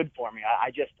they're good for me.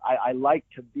 I like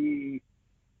to be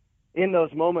in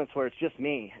those moments where it's just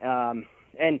me. And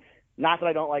not that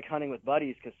I don't like hunting with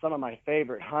buddies, because some of my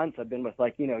favorite hunts have been with,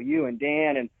 like, you and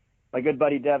Dan and my good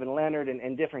buddy Devin Leonard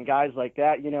and different guys like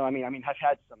that. I mean, I've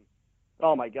had some,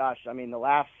 oh my gosh, I mean, the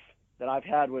laughs that I've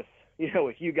had with,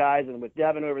 with you guys and with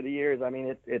Devin over the years. I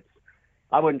mean, it's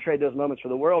I wouldn't trade those moments for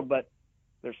the world. But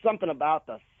there's something about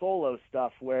the solo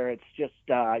stuff where it's just,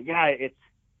 it's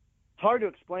hard to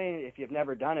explain if you've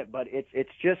never done it, but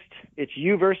it's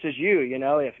you versus you.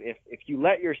 If you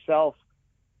let yourself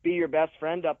be your best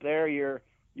friend up there, you're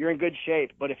in good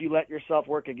shape. But if you let yourself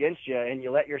work against you and you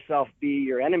let yourself be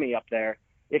your enemy up there,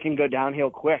 it can go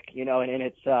downhill quick, and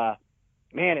it's,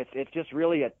 man, it's just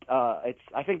really I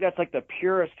think that's like the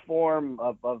purest form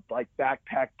of like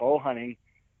backpack bow hunting,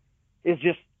 is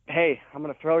just, hey, I'm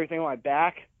going to throw everything on my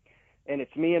back and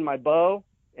it's me and my bow,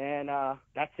 and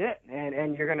that's it.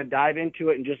 And you're going to dive into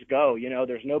it and just go.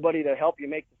 There's nobody to help you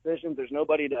make decisions. There's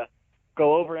nobody to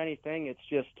go over anything. It's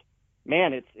just,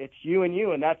 man, it's you and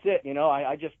you, and that's it.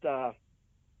 I just,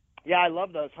 I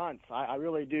love those hunts. I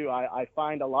really do. I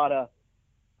find a lot of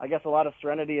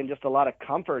serenity and just a lot of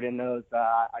comfort in those.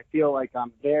 I feel like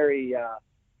I'm very,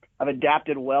 I've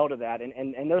adapted well to that.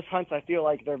 And those hunts, I feel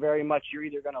like they're very much, you're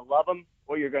either going to love them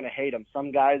or you're going to hate them.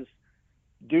 Some guys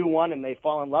do one and they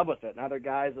fall in love with it, and other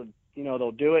guys,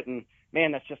 they'll do it and,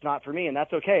 man, that's just not for me. And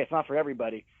that's okay. It's not for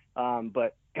everybody.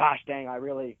 But gosh dang, I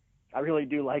really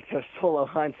do like those solo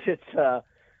hunts. It's,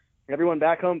 everyone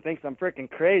back home thinks I'm freaking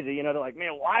crazy. They're like,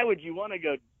 man, why would you want to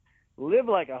go live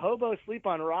like a hobo, sleep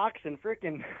on rocks, and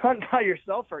freaking hunt by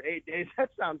yourself for 8 days?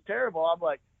 That sounds terrible. I'm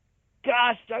like,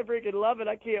 gosh, I freaking love it.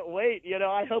 I can't wait.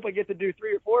 I hope I get to do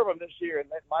 3 or 4 of them this year.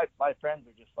 And my friends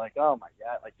are just like, oh my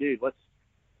God, like, dude, what's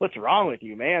wrong with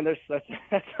you, man?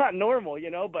 That's not normal,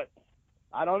 but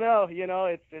I don't know, I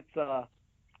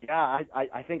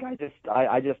think I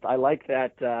like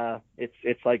that.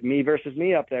 It's like me versus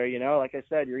me up there, like I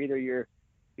said, you're either your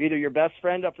best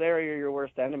friend up there or you're your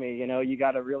worst enemy. You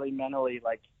got to really mentally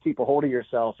like keep a hold of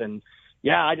yourself. And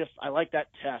I like that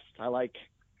test. I like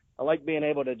being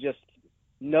able to just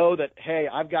know that, hey,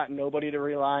 I've got nobody to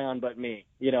rely on but me.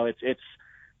 It's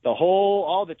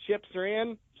all the chips are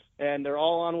in, and they're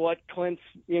all on what Clint's,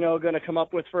 going to come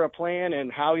up with for a plan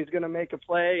and how he's going to make a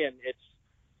play. And it's,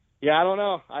 I don't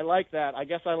know. I like that. I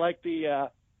guess I like the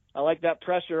I like that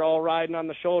pressure all riding on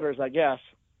the shoulders, I guess.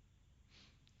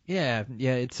 Yeah,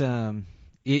 it's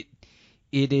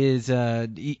it is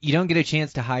you don't get a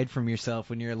chance to hide from yourself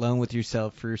when you're alone with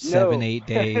yourself for 7-8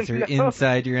 days or No.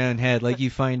 inside your own head. Like, you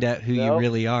find out who you Nope.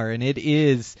 really are, and it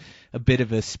is a bit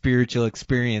of a spiritual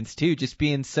experience too, just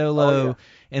being solo. Oh, yeah.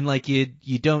 And like, you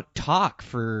don't talk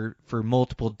for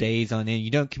multiple days on end.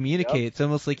 You don't communicate. Yep. It's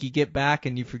almost like you get back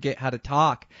and you forget how to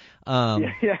talk.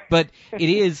 Yeah. But it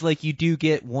is like you do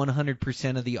get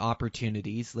 100% of the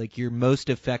opportunities. Like, you're most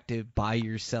effective by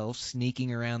yourself,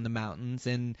 sneaking around the mountains.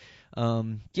 And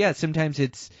sometimes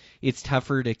it's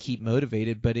tougher to keep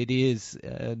motivated, but it is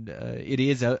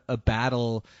a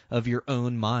battle of your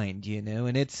own mind, you know.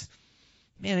 And it's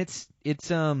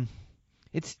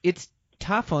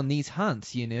tough on these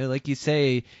hunts, you know. Like you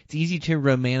say, it's easy to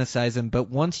romanticize them, but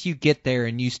once you get there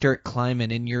and you start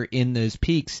climbing and you're in those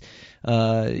peaks,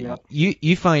 Yep.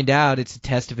 you find out it's a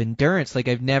test of endurance. Like,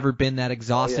 I've never been that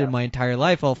exhausted yeah. in my entire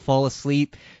life. I'll fall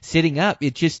asleep sitting up.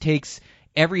 It just takes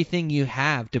everything you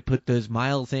have to put those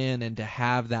miles in, and to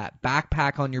have that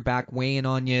backpack on your back weighing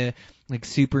on you. Like,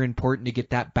 super important to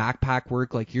get that backpack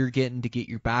work like you're getting, to get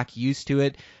your back used to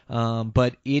it.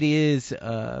 But it is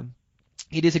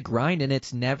a grind, and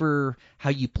it's never how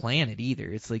you plan it either.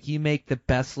 It's like you make the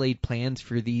best laid plans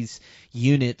for these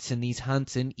units and these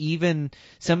hunts, and even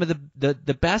some of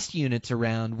the best units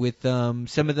around with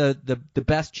some of the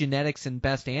best genetics and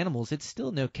best animals, it's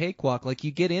still no cakewalk. Like,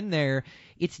 you get in there,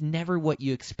 it's never what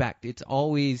you expect. It's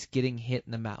always getting hit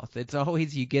in the mouth. It's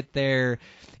always, you get there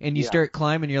and you Yeah. start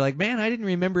climbing, you're like, man, I didn't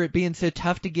remember it being so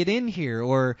tough to get in here.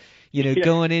 Or, you know,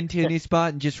 going into a new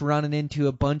spot and just running into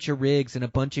a bunch of rigs and a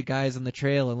bunch of guys on the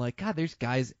trail, and like, God, there's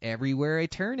guys everywhere I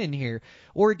turn in here.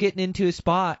 Or getting into a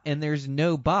spot and there's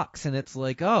no bucks, and it's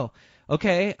like, oh,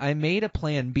 okay, I made a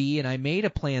plan B and I made a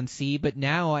plan C, but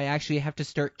now I actually have to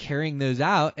start carrying those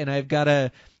out, and I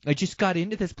just got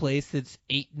into this place that's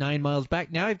 8-9 miles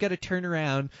back. Now I've got to turn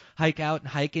around, hike out, and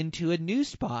hike into a new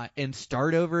spot and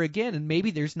start over again, and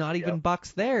maybe there's not even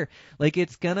bucks there. Like,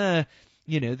 it's gonna,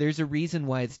 you know, there's a reason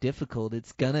why it's difficult.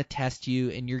 It's gonna test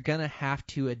you, and you're gonna have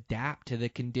to adapt to the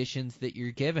conditions that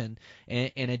you're given,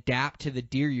 and adapt to the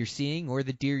deer you're seeing, or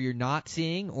the deer you're not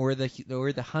seeing, or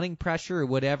the hunting pressure, or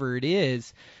whatever it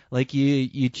is. Like,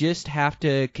 you just have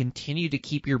to continue to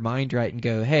keep your mind right and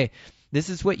go, hey, this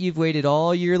is what you've waited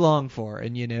all year long for.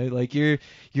 And, you know, like, you're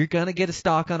gonna get a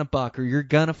stock on a buck, or you're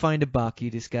gonna find a buck. You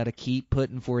just got to keep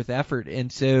putting forth effort.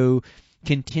 And so,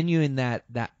 continuing that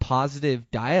positive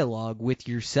dialogue with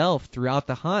yourself throughout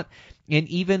the hunt. And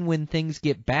even when things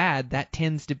get bad, that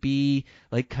tends to be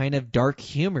like kind of dark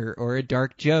humor or a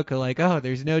dark joke, or like, oh,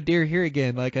 there's no deer here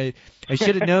again. Like, I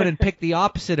should have known and picked the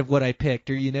opposite of what I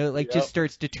picked. Or, you know, like, just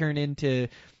starts to turn into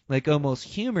like almost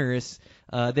humorous,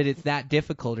 that it's that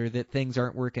difficult, or that things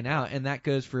aren't working out. And that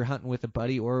goes for hunting with a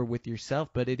buddy or with yourself.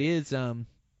 But it is,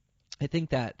 I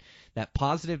think that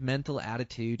positive mental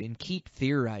attitude, and keep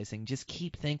theorizing, just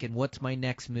keep thinking, what's my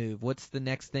next move? What's the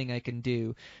next thing I can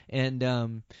do?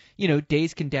 And, you know,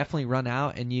 days can definitely run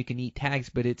out and you can eat tags,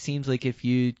 but it seems like if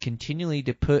you continually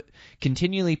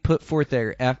put forth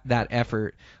that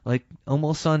effort, like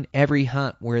almost on every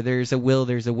hunt where there's a will,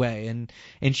 there's a way.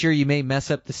 And sure, you may mess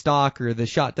up the stock, or the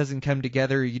shot doesn't come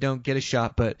together, or you don't get a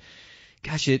shot, but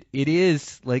gosh, it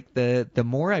is like the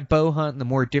more I bow hunt, the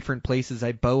more different places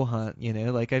I bow hunt, you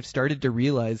know, like, I've started to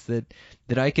realize that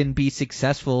I can be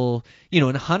successful, you know,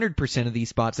 in 100% of these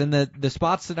spots. And the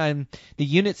spots the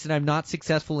units that I'm not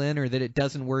successful in, or that it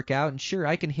doesn't work out, and sure,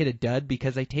 I can hit a dud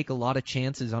because I take a lot of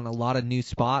chances on a lot of new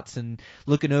spots and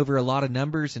looking over a lot of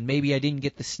numbers, and maybe I didn't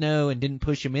get the snow and didn't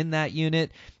push them in that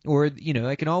unit, or, you know,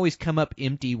 I can always come up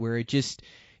empty where it just,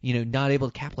 you know, not able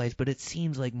to capitalize. But it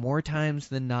seems like more times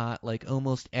than not, like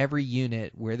almost every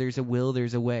unit where there's a will,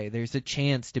 there's a way. There's a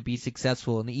chance to be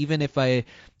successful. And even if I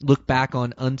look back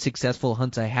on unsuccessful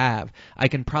hunts I have, I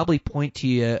can probably point to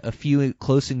you a few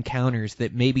close encounters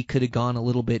that maybe could have gone a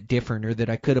little bit different, or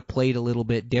that I could have played a little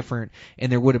bit different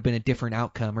and there would have been a different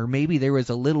outcome. Or maybe there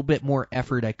was a little bit more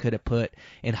effort I could have put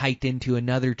and hiked into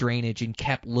another drainage and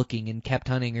kept looking and kept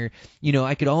hunting. Or, you know,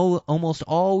 I could almost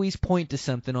always point to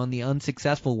something on the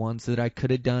unsuccessful ones that I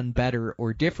could have done better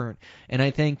or different. And I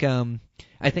think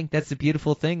that's the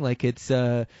beautiful thing. Like, it's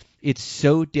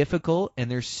so difficult, and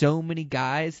there's so many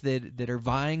guys that are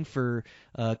vying for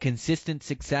consistent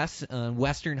success on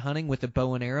Western hunting with a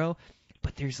bow and arrow,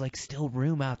 but there's like still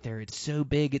room out there. It's so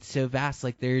big, it's so vast.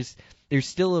 Like, there's there's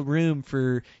still a room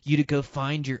for you to go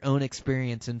find your own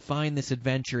experience and find this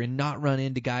adventure and not run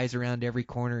into guys around every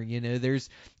corner.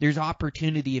 There's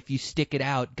opportunity if you stick it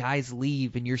out. Guys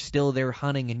leave and you're still there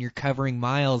hunting and you're covering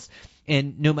miles.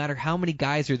 And no matter how many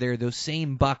guys are there, those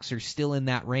same bucks are still in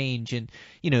that range. And,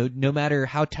 no matter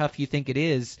how tough you think it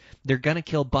is, they're going to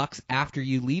kill bucks after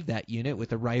you leave that unit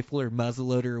with a rifle or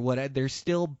muzzleloader or whatever. There's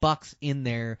still bucks in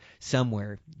there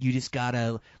somewhere. You just got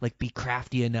to, be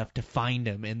crafty enough to find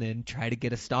them and then try to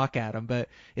get a stalk at them. But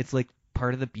it's,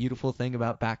 part of the beautiful thing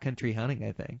about backcountry hunting,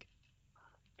 I think.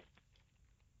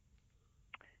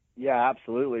 Yeah,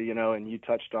 absolutely. And you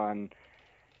touched on,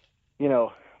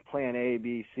 plan A,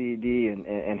 B, C, D,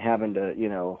 and having to,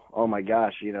 oh my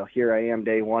gosh, here I am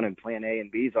day one and plan A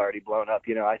and B's already blown up.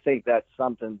 I think that's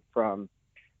something from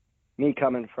me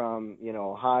coming from,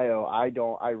 Ohio.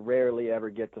 I rarely ever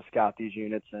get to scout these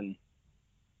units. And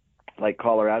like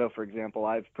Colorado, for example,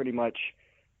 I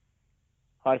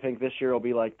think this year will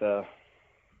be like the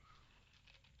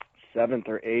 7th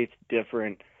or 8th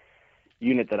different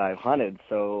unit that I've hunted.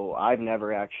 So I've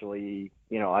never actually,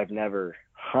 I've never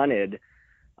hunted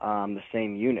the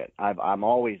same unit. I'm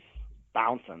always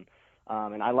bouncing,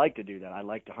 and I like to do that. I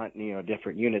like to hunt,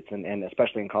 different units, and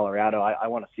especially in Colorado, I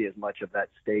want to see as much of that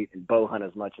state and bow hunt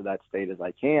as much of that state as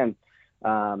I can.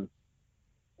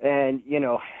 And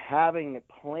having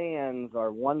plans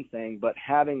are one thing, but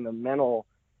having the mental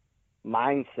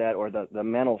mindset or the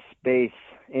mental space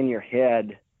in your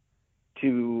head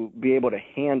to be able to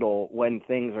handle when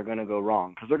things are going to go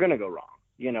wrong, because they're going to go wrong.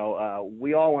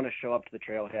 We all want to show up to the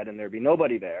trailhead and there be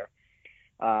nobody there.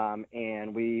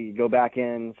 And we go back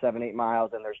in 7-8 miles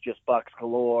and there's just bucks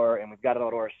galore and we've got it all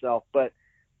to ourselves. But,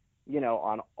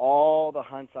 on all the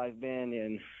hunts I've been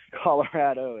in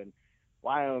Colorado and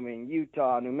Wyoming,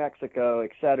 Utah, New Mexico,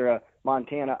 etc.,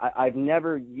 Montana, I've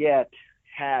never yet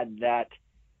had that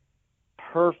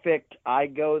perfect, I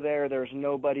go there, there's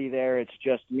nobody there, it's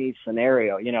just me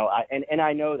scenario. And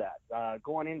I know that.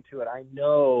 Going into it, I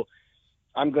know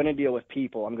I'm going to deal with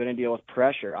people. I'm going to deal with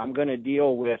pressure. I'm going to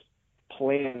deal with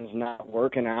plans not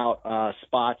working out,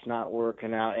 spots not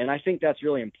working out. And I think that's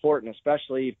really important,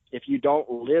 especially if you don't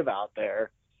live out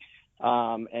there.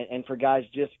 And for guys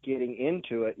just getting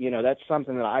into it, that's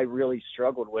something that I really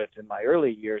struggled with in my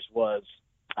early years. Was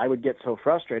I would get so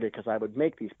frustrated because I would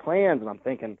make these plans and I'm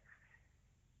thinking,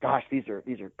 gosh, these are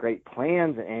great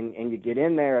plans. And you get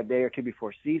in there a day or two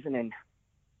before season and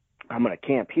I'm going to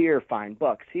camp here, find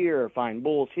bucks here, find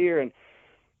bulls here, and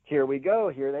here we go,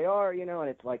 here they are, and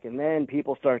it's like, and then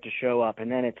people start to show up, and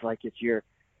then it's like you're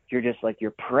just like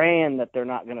you're praying that they're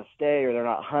not going to stay or they're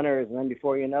not hunters, and then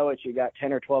before you know it, you got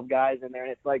 10 or 12 guys in there,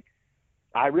 and it's like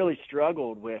I really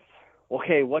struggled with,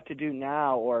 okay, what to do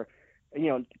now, or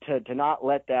to not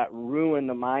let that ruin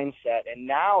the mindset. And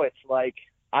now it's like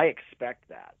I expect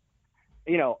that.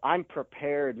 I'm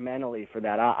prepared mentally for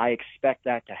that. I expect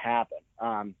that to happen.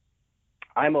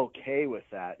 I'm okay with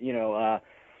that.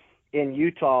 In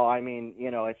Utah,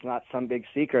 it's not some big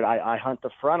secret. I hunt the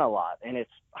front a lot, and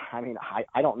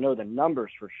I don't know the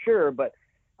numbers for sure, but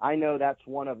I know that's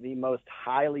one of the most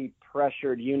highly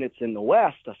pressured units in the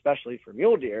West, especially for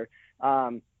mule deer.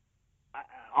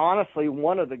 Honestly,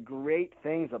 one of the great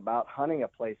things about hunting a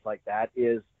place like that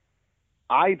is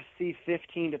I see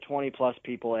 15 to 20 plus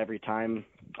people every time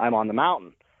I'm on the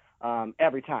mountain,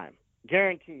 every time.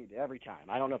 Guaranteed every time.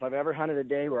 I don't know if I've ever hunted a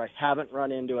day where I haven't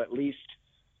run into at least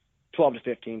 12 to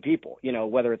 15 people,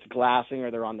 whether it's glassing or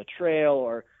they're on the trail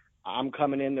or I'm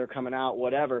coming in, they're coming out,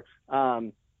 whatever.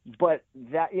 But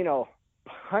that,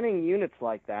 hunting units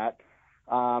like that,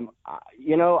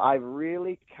 I've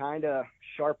really kind of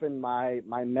sharpened my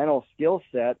mental skill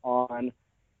set on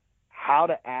how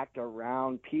to act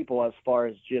around people as far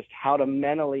as just how to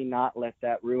mentally not let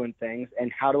that ruin things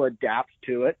and how to adapt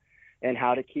to it and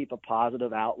how to keep a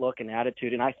positive outlook and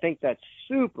attitude. And I think that's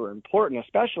super important,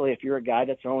 especially if you're a guy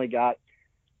that's only got,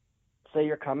 say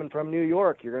you're coming from New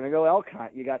York, you're going to go elk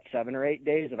hunt. You got 7 or 8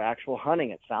 days of actual hunting.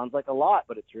 It sounds like a lot,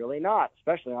 but it's really not,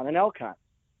 especially on an elk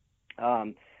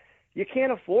hunt. You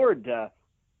can't afford to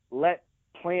let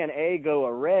plan A go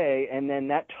array and then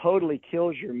that totally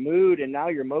kills your mood. And now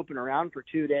you're moping around for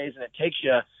 2 days and it takes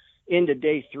you into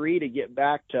day 3 to get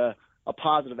back to a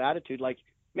positive attitude. Like,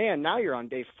 man, now you're on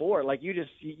day 4. Like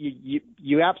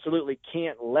you absolutely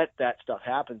can't let that stuff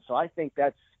happen. So I think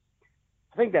that's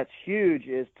huge,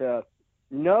 is to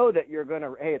know that you're going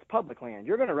to, hey, it's public land.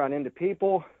 You're going to run into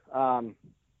people.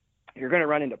 You're going to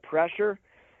run into pressure.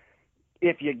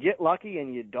 If you get lucky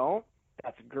and you don't,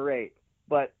 that's great.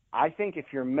 But I think if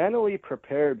you're mentally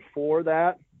prepared for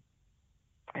that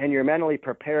and you're mentally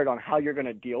prepared on how you're going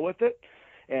to deal with it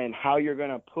and how you're going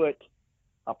to put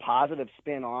a positive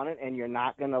spin on it, and you're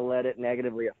not going to let it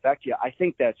negatively affect you. I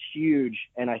think that's huge,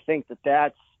 and I think that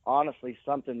that's honestly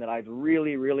something that I've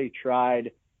really, really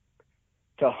tried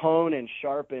to hone and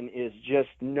sharpen, is just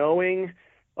knowing,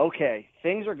 okay,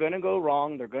 things are going to go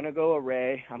wrong. They're going to go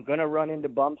awry. I'm going to run into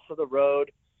bumps of the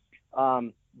road.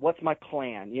 What's my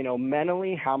plan?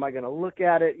 Mentally, how am I going to look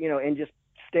at it? And just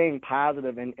staying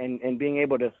positive and being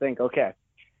able to think, okay,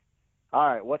 all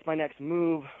right, what's my next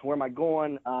move? Where am I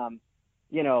going?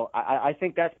 I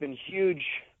think that's been huge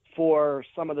for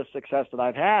some of the success that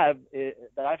I've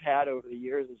had over the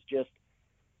years, is just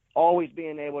always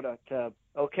being able to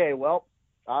okay, well,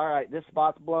 all right, this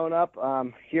spot's blown up.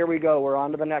 Here we go. We're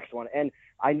on to the next one. And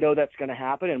I know that's going to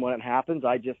happen. And when it happens,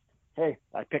 I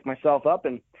pick myself up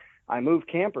and I move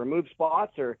camp or move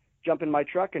spots or jump in my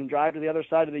truck and drive to the other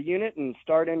side of the unit and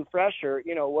start in fresh, or,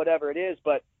 whatever it is.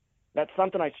 But that's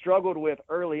something I struggled with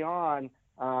early on.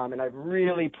 And I've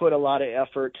really put a lot of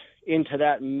effort into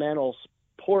that mental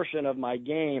portion of my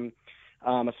game,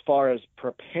 as far as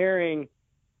preparing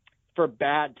for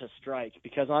bad to strike,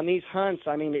 because on these hunts,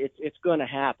 I mean, it's going to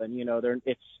happen.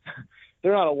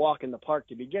 They're not a walk in the park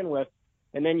to begin with.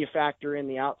 And then you factor in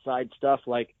the outside stuff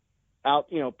like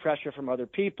pressure from other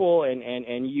people,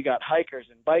 and you got hikers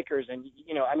and bikers, and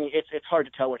it's hard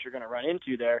to tell what you're going to run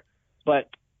into there. But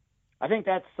I think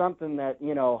that's something that,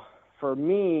 for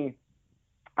me,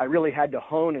 I really had to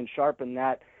hone and sharpen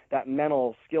that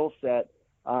mental skill set,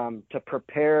 to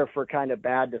prepare for kind of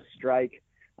bad to strike,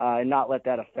 and not let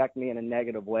that affect me in a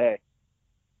negative way.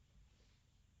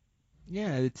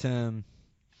 Yeah,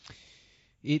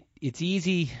 it's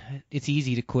easy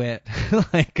to quit.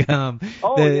 Like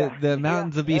the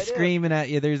mountains will be screaming at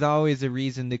you. There's always a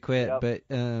reason to quit. Yep. But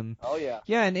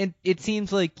yeah, and it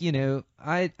seems like,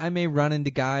 I may run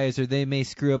into guys, or they may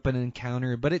screw up an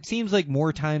encounter, but it seems like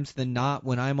more times than not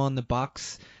when I'm on the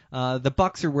bucks are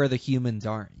where the humans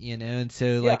aren't, and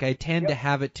so like I tend to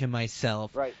have it to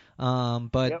myself. Right.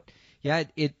 But yeah,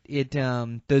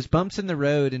 those bumps in the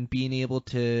road and being able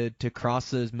to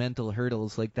cross those mental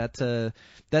hurdles, like that's a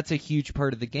huge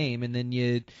part of the game. And then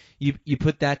you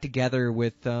put that together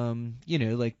with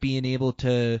like being able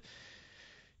to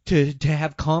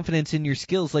have confidence in your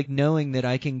skills, like knowing that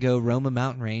I can go roam a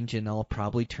mountain range and I'll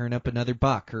probably turn up another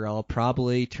buck, or I'll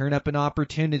probably turn up an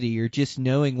opportunity, or just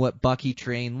knowing what bucky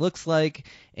terrain looks like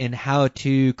and how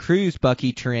to cruise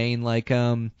bucky terrain,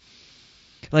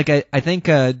 I think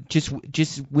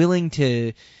just willing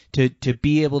to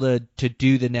be able to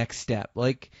do the next step,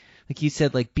 like you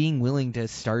said, like being willing to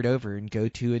start over and go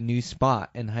to a new spot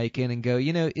and hike in and go,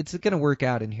 it's going to work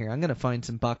out in here. I'm going to find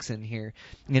some bucks in here,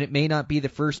 and it may not be the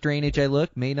first drainage I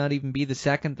look, may not even be the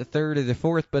second, the third, or the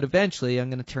fourth, but eventually I'm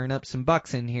going to turn up some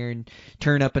bucks in here and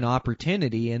turn up an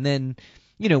opportunity. And then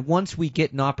once we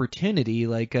get an opportunity,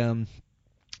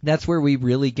 that's where we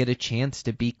really get a chance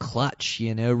to be clutch,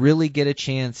 really get a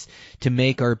chance to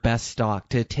make our best stock,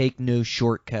 to take no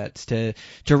shortcuts, to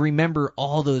remember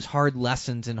all those hard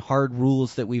lessons and hard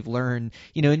rules that we've learned.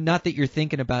 Not that you're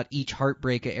thinking about each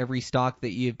heartbreak of every stock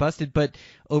that you've busted, but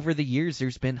over the years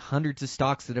there's been hundreds of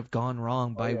stocks that have gone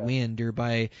wrong by wind, or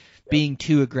by being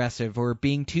too aggressive, or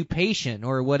being too patient,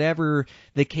 or whatever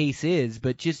the case is,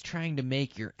 but just trying to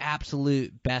make your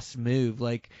absolute best move.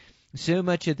 So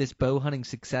much of this bow hunting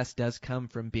success does come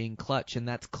from being clutch, and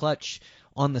that's clutch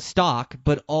on the stock,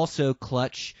 but also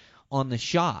clutch on the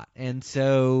shot. And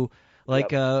so,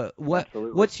 what's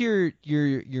your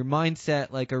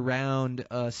mindset around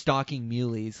stalking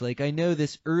muleys? I know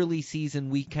this early season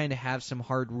we kind of have some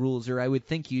hard rules, or I would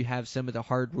think you have some of the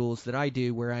hard rules that I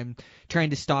do, where I'm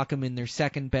trying to stalk them in their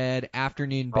second bed,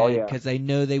 afternoon bed, because I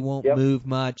know they won't move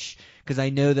much, because I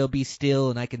know they'll be still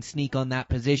and I can sneak on that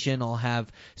position. I'll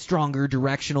have stronger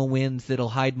directional winds that'll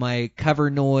hide my cover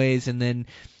noise and then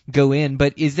go in.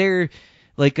 But is there,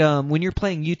 when you're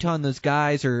playing Utah and those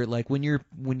guys, or when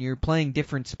you're playing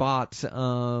different spots,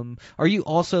 are you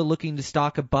also looking to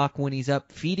stalk a buck when he's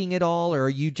up feeding at all, or are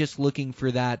you just looking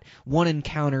for that one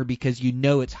encounter because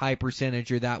it's high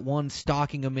percentage, or that one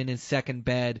stalking him in his second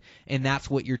bed, and that's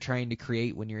what you're trying to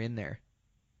create when you're in there?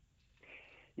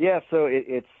 Yeah, so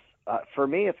it's for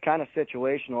me, it's kind of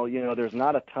situational. There's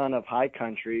not a ton of high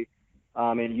country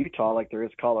in Utah like there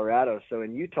is Colorado. So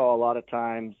in Utah, a lot of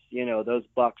times, those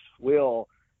bucks will,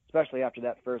 especially after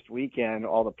that first weekend,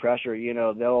 all the pressure,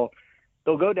 they'll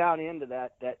go down into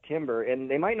that timber, and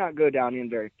they might not go down in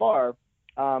very far,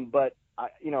 but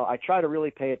I try to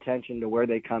really pay attention to where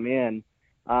they come in,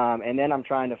 and then I'm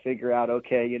trying to figure out,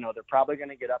 okay, they're probably going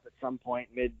to get up at some point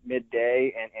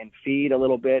midday and feed a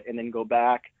little bit and then go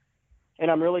back. And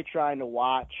I'm really trying to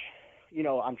watch,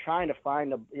 I'm trying to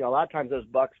find a lot of times those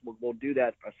bucks will do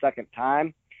that a second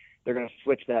time. They're going to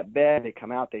switch that bed. They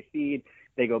come out, they feed,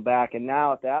 they go back. And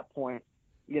now at that point,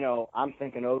 I'm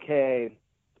thinking, okay,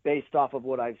 based off of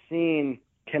what I've seen,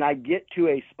 can I get to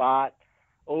a spot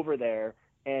over there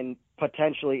and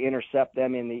potentially intercept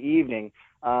them in the evening?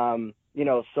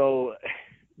 So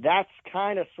that's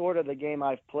kind of sort of the game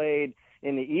I've played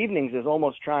in the evenings, is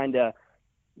almost trying to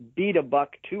beat a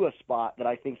buck to a spot that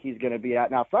I think he's going to be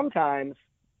at. Now, sometimes,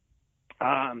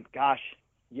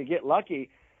 you get lucky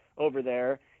over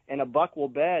there and a buck will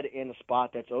bed in a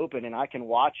spot that's open, and I can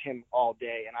watch him all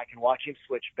day, and I can watch him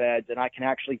switch beds, and I can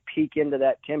actually peek into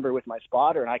that timber with my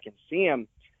spotter, and I can see him.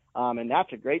 And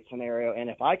that's a great scenario. And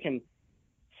if I can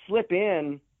slip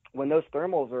in when those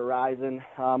thermals are rising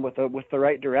with the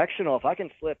right directional, if I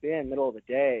can slip in middle of the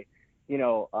day,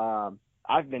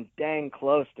 I've been dang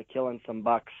close to killing some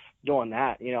bucks doing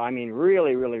that.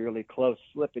 Really, really, really close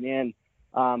slipping in.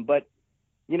 But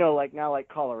like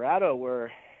Colorado,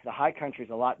 where the high country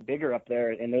is a lot bigger up there,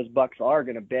 and those bucks are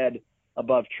going to bed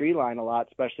above tree line a lot,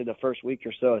 especially the first week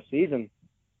or so of season.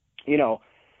 The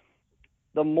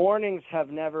mornings have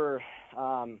never,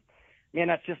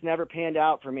 that's just never panned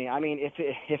out for me.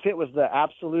 If it was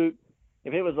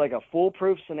if it was like a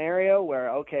foolproof scenario where,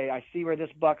 okay, I see where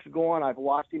this buck's going, I've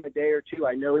watched him a day or two,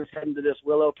 I know he's heading to this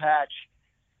willow patch,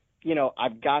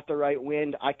 I've got the right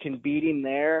wind, I can beat him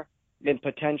there and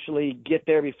potentially get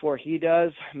there before he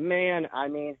does. If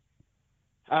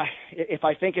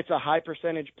I think it's a high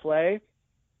percentage play,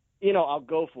 I'll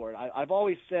go for it. I've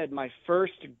always said my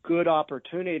first good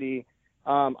opportunity,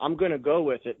 I'm going to go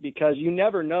with it, because you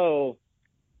never know.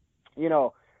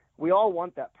 We all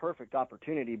want that perfect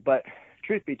opportunity, but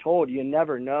truth be told, you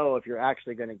never know if you're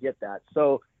actually going to get that.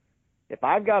 So if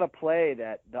I've got a play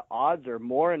that the odds are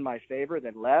more in my favor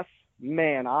than less,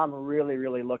 I'm really,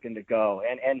 really looking to go.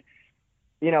 And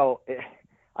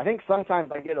I think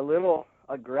sometimes I get a little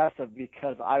aggressive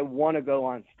because I want to go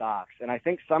on stocks. And I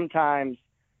think sometimes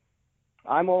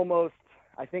I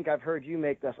think I've heard you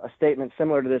make a statement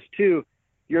similar to this too.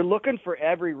 You're looking for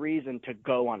every reason to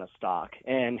go on a stock.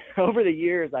 And over the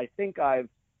years, I think I've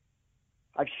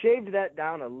shaved that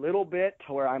down a little bit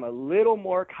to where I'm a little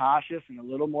more cautious and a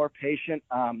little more patient,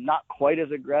 not quite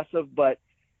as aggressive. But,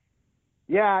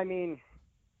 yeah, in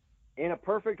a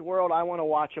perfect world, I want to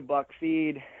watch a buck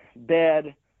feed,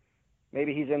 bed,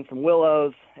 maybe he's in some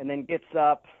willows, and then gets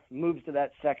up, moves to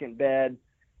that second bed,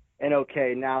 and,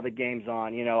 okay, now the game's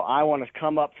on. I want to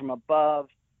come up from above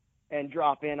and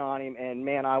drop in on him, and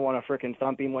I want to frickin'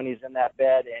 thump him when he's in that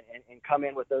bed and come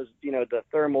in with those, the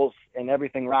thermals and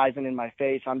everything rising in my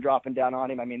face. I'm dropping down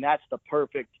on him. That's the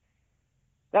perfect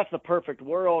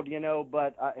world,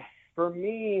 but for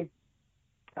me,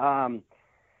 I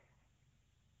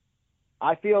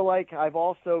feel like I've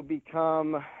also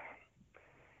become,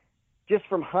 just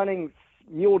from hunting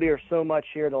mule deer so much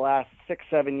here the last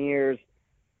 6-7 years,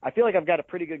 I feel like I've got a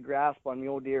pretty good grasp on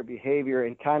mule deer behavior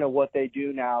and kind of what they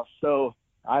do now. So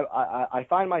I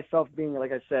find myself being,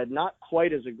 like I said, not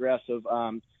quite as aggressive.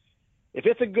 If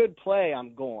it's a good play,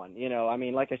 I'm going.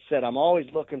 Like I said, I'm always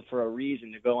looking for a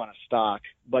reason to go on a stock.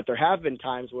 But there have been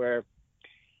times where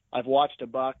I've watched a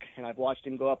buck and I've watched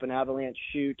him go up an avalanche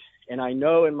chute, and I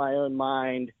know in my own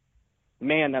mind,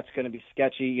 that's going to be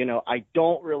sketchy. I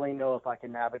don't really know if I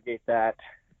can navigate that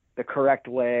the correct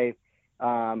way.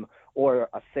 Or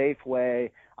a safe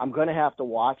way. I'm going to have to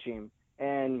watch him.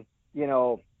 And,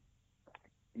 you'll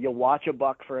watch a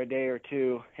buck for a day or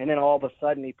two, and then all of a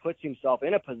sudden he puts himself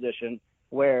in a position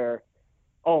where,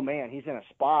 he's in a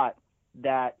spot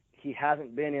that he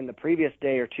hasn't been in the previous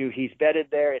day or two. He's bedded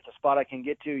there. It's a spot I can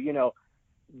get to.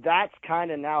 That's kind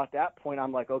of now at that point,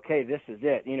 I'm like, okay, this is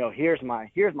it. Here's my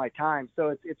time.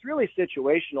 So it's really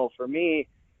situational for me,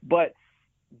 but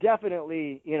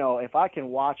definitely, if I can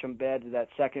watch them bed to that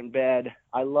second bed,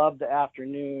 I love the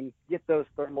afternoon, get those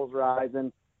thermals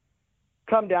rising,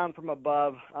 come down from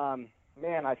above.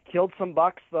 I've killed some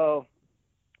bucks though.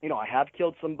 I have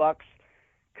killed some bucks,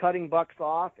 cutting bucks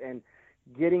off and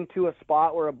getting to a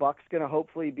spot where a buck's going to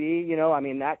hopefully be,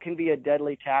 that can be a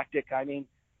deadly tactic.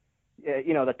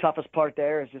 The toughest part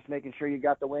there is just making sure you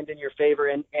got the wind in your favor.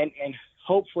 And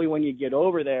hopefully when you get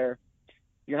over there,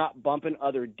 you're not bumping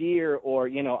other deer, or,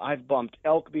 I've bumped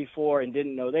elk before and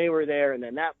didn't know they were there, and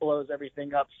then that blows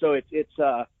everything up. So I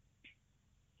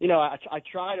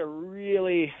try to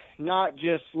really not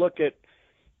just look at,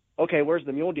 okay, where's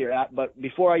the mule deer at? But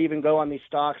before I even go on these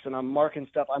stalks and I'm marking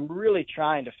stuff, I'm really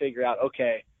trying to figure out,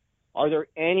 okay, are there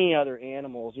any other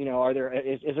animals?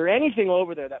 Is there anything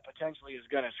over there that potentially is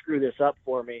going to screw this up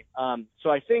for me? So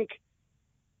I think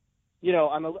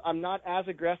I'm not as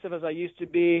aggressive as I used to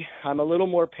be. I'm a little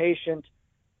more patient.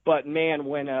 But man,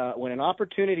 when an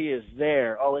opportunity is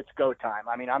there, it's go time.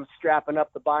 I mean, I'm strapping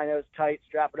up the binos tight,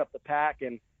 strapping up the pack,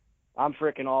 and I'm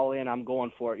freaking all in. I'm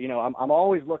going for it. I'm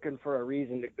always looking for a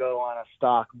reason to go on a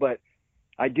stock, but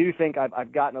I do think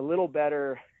I've gotten a little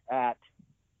better at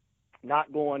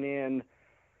not going in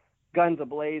guns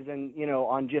a-blazing,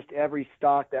 on just every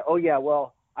stock that,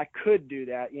 I could do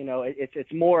that.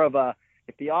 It's more of a,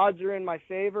 if the odds are in my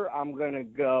favor, I'm going to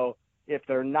go. If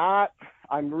they're not,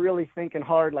 I'm really thinking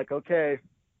hard, like, okay,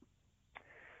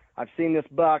 I've seen this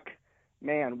buck.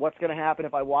 Man, what's going to happen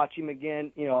if I watch him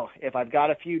again? If I've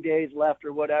got a few days left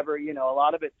or whatever, a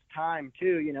lot of it's time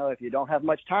too. If you don't have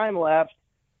much time left,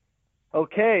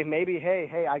 okay, maybe,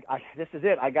 hey, I this is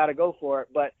it. I got to go for it.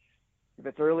 But if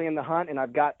it's early in the hunt and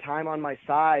I've got time on my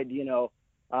side,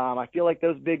 I feel like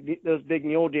those big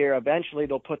mule deer, eventually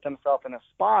they'll put themselves in a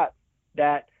spot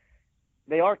that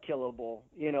they are killable,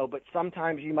 but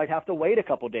sometimes you might have to wait a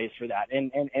couple days for that.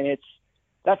 And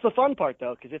that's the fun part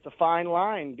though, because it's a fine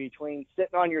line between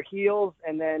sitting on your heels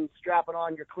and then strapping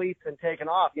on your cleats and taking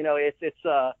off.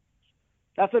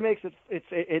 That's what makes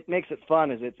it makes it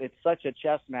fun, is it's such a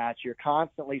chess match. You're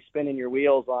constantly spinning your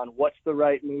wheels on what's the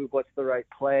right move, what's the right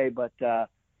play. But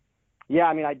yeah,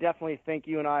 I mean, I definitely think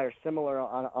you and I are similar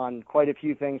on quite a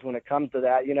few things when it comes to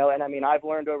that, and I mean, I've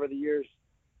learned over the years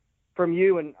from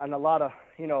you and a lot of,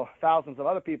 thousands of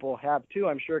other people have too,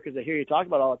 I'm sure, because they hear you talk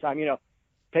about it all the time,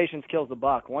 patience kills the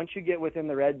buck. Once you get within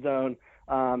the red zone,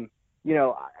 I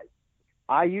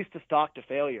used to stalk to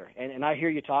failure, and I hear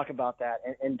you talk about that,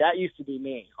 and that used to be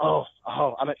me.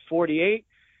 I'm at 48,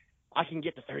 I can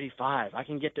get to 35, I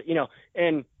can get to,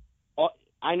 and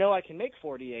I know I can make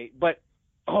 48, but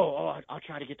I'll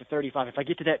try to get to 35. If I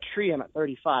get to that tree, I'm at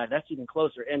 35. That's even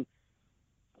closer. And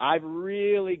I've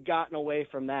really gotten away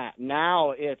from that.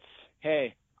 Now it's,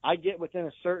 hey, I get within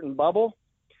a certain bubble,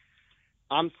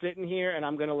 I'm sitting here and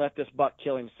I'm going to let this buck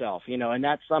kill himself, and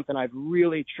that's something I've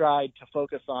really tried to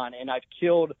focus on. And I've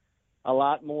killed a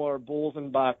lot more bulls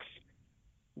and bucks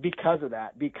because of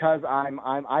that, because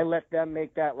I let them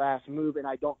make that last move and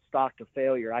I don't stalk to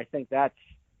failure. I think that's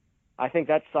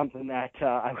something that,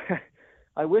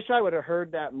 I wish I would have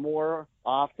heard that more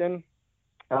often,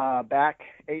 back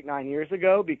 8-9 years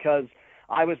ago, because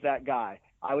I was that guy.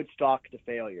 I would stalk to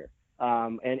failure.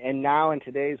 And now in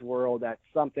today's world, that's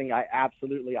something I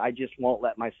just won't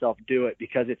let myself do it,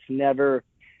 because it's never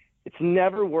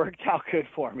worked out good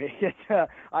for me.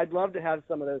 I'd love to have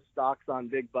some of those stalks on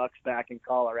big bucks back in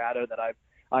Colorado that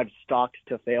I've stalked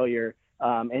to failure,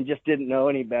 and just didn't know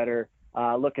any better.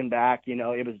 Looking back,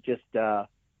 it was just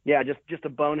a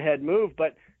bonehead move,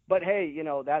 but hey,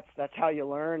 that's how you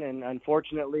learn. And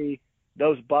unfortunately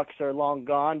those bucks are long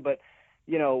gone, but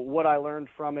what I learned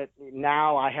from it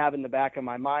now, I have in the back of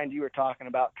my mind. You were talking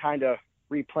about kind of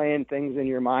replaying things in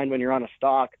your mind when you're on a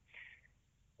stalk.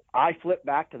 I flip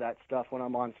back to that stuff when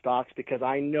I'm on stalks, because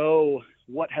I know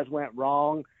what has went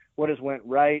wrong, what has went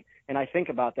right. And I think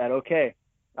about that. Okay,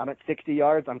 I'm at 60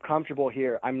 yards. I'm comfortable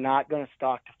here. I'm not going to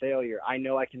stalk to failure. I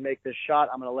know I can make this shot.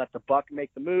 I'm going to let the buck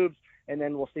make the moves, and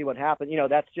then we'll see what happens.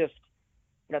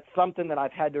 That's something that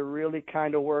I've had to really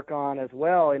kind of work on as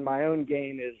well in my own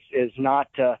game, is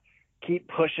not to keep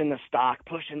pushing the stock.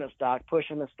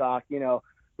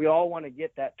 We all want to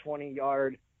get that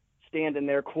 20-yard standing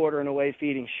there quartering away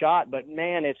feeding shot, but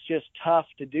man, it's just tough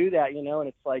to do that, and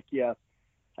it's like,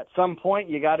 at some point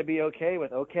you got to be okay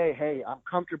with, hey, I'm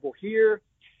comfortable here.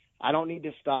 I don't need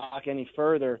to stalk any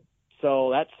further.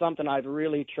 So that's something I've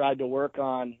really tried to work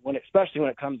on, especially when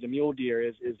it comes to mule deer,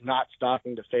 is not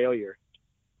stalking to failure.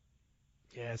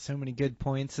 Yeah, so many good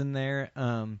points in there.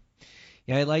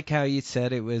 Yeah, I like how you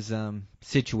said it was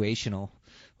situational.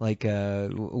 Like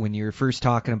when you were first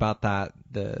talking about that,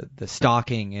 the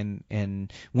stalking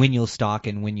and when you'll stalk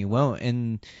and when you won't,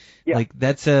 and like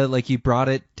that's like you brought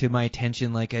it to my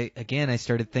attention. Like I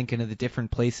started thinking of the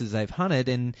different places I've hunted,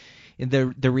 and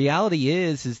the reality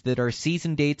is that our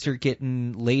season dates are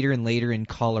getting later and later in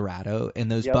Colorado,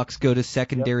 and those bucks go to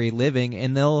secondary living,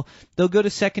 and they'll go to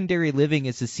secondary living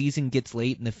as the season gets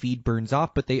late and the feed burns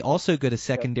off, but they also go to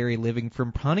secondary living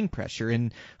from hunting pressure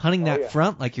and hunting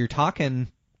front, like you're talking.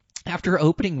 After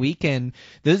opening weekend,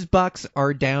 those bucks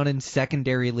are down in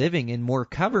secondary living in more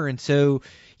cover, and so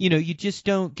you just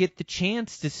don't get the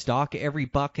chance to stalk every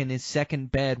buck in his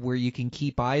second bed where you can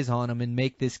keep eyes on him and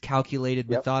make this calculated,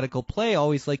 methodical play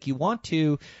always like you want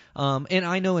to. And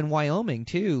I know in Wyoming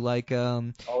too, like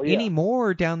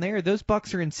anymore down there, those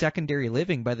bucks are in secondary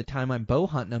living by the time I'm bow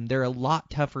hunting them. They're a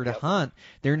lot tougher to hunt.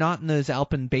 They're not in those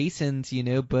Alpine basins,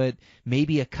 but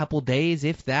maybe a couple days,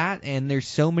 if that. And there's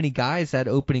so many guys that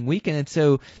opening weekend. And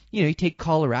so, you take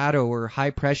Colorado or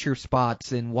high pressure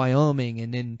spots in Wyoming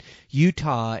and in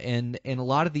Utah and a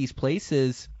lot of these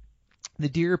places, the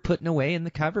deer are putting away in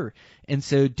the cover. And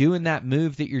so doing that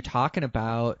move that you're talking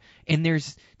about, and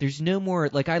there's no more,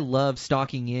 like, I love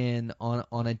stalking in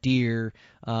on a deer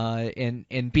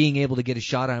and being able to get a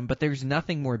shot on him, but there's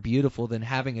nothing more beautiful than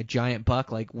having a giant buck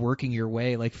like working your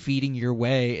way, like feeding your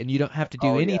way, and you don't have to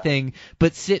do anything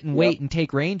but sit and wait and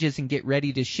take ranges and get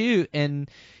ready to shoot.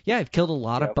 And yeah, I've killed a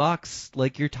lot of bucks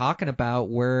like you're talking about,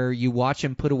 where you watch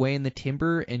them put away in the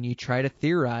timber and you try to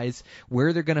theorize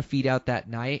where they're going to feed out that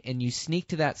night, and you sneak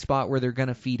to that spot where they're going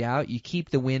to feed out. You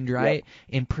keep the wind right,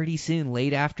 and pretty soon,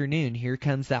 late afternoon, here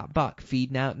comes that buck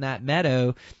feeding out in that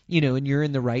meadow, and you're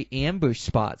in the right ambush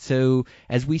spot. So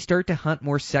as we start to hunt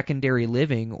more secondary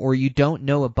living, or you don't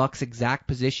know a buck's exact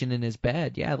position in his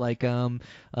bed, really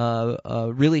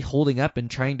holding up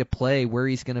and trying to play where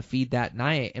he's going to feed that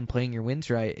night and playing your winds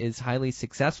right is highly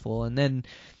successful. And then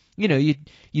you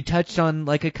touched on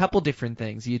like a couple different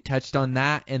things. You touched on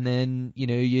that, and then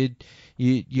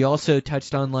you also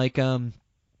touched on like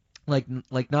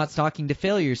not stalking to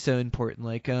failure is so important.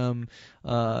 Like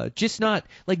just not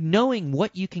like knowing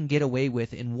what you can get away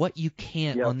with and what you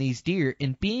can't on these deer,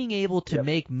 and being able to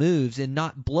make moves and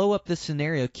not blow up the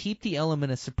scenario. Keep the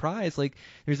element of surprise. Like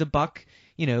there's a buck,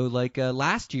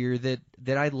 last year that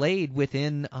I laid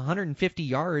within 150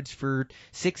 yards for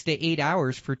 6 to 8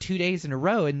 hours for 2 days in a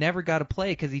row and never got a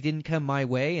play because he didn't come my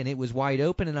way and it was wide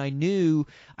open, and I knew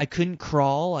I couldn't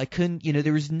crawl. I couldn't,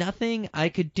 there was nothing I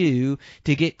could do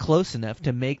to get close enough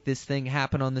to make this thing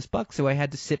happen on this buck. So I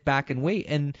had to sit back and wait.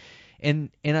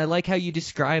 And I like how you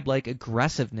describe like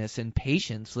aggressiveness and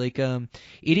patience. Like it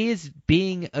is,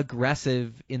 being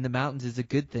aggressive in the mountains is a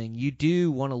good thing. You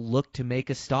do want to look to make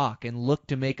a stalk and look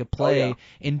to make a play,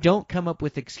 and don't come up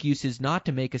with excuses not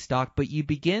to make a stalk, but you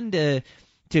begin to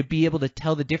be able to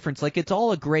tell the difference. Like it's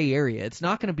all a gray area. It's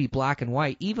not going to be black and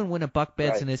white. Even when a buck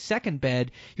beds in his second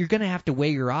bed, you're going to have to weigh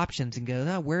your options and go,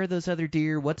 where are those other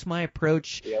deer? What's my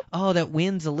approach? Oh, that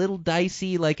wind's a little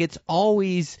dicey. Like it's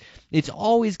always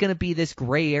going to be this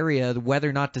gray area, whether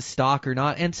or not to stalk or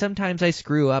not. And sometimes I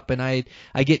screw up and I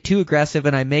get too aggressive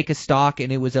and I make a stalk,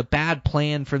 and it was a bad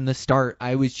plan from the start.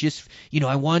 I was just,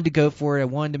 I wanted to go for it. I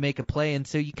wanted to make a play. And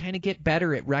so you kind of get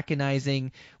better at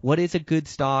recognizing what is a good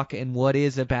stalk and what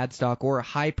is a bad stalk, or a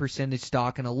high percentage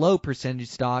stalk and a low percentage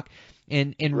stalk,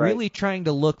 and really trying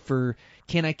to look for,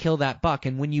 can I kill that buck?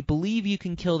 And when you believe you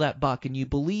can kill that buck and you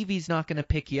believe he's not going to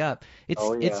pick you up,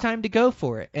 it's time to go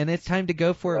for it. And it's time to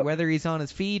go for it whether he's on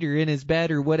his feet or in his bed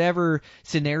or whatever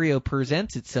scenario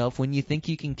presents itself. When you think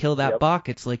you can kill that buck,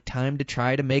 it's like time to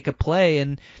try to make a play.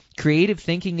 And creative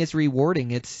thinking is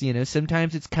rewarding. It's,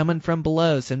 sometimes it's coming from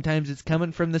below, sometimes it's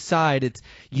coming from the side. It's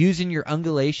using your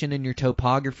undulation and your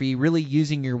topography, really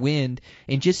using your wind,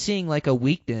 and just seeing like a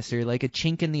weakness or like a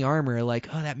chink in the armor, like,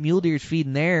 oh, that mule deer's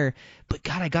feeding there, but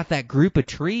God, I got that group of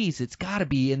trees. It's got to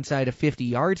be inside of 50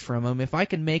 yards from them. If I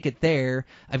can make it there,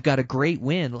 I've got a great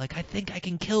wind. Like, I think I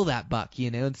can kill that buck,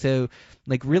 And so,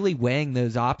 like, really weighing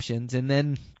those options. And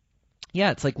then,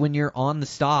 it's like when you're on the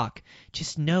stalk,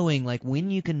 just knowing like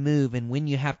when you can move and when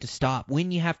you have to stop,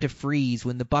 when you have to freeze,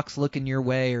 when the buck's looking your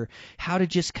way, or how to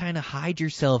just kind of hide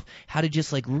yourself, how to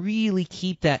just like really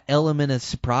keep that element of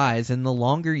surprise. And the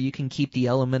longer you can keep the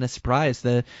element of surprise,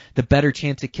 the better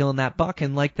chance of killing that buck.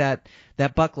 And like that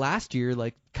buck last year,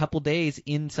 like couple days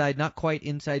inside, not quite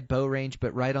inside bow range,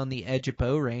 but right on the edge of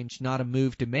bow range, not a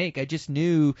move to make. I just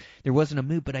knew there wasn't a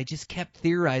move, but I just kept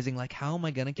theorizing, like, how am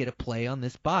I going to get a play on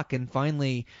this buck? And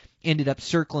finally ended up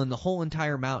circling the whole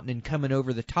entire mountain and coming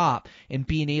over the top and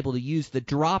being able to use the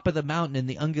drop of the mountain and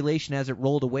the undulation as it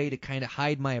rolled away to kind of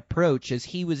hide my approach as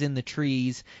he was in the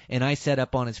trees and I set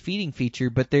up on his feeding feature.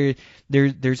 But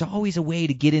there's always a way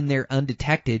to get in there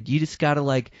undetected. You just got to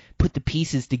like put the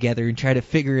pieces together and try to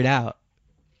figure it out.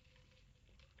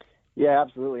 Yeah,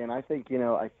 absolutely. And I think,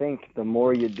 the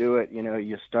more you do it,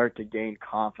 you start to gain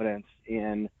confidence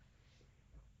in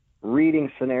reading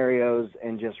scenarios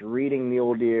and just reading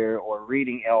mule deer or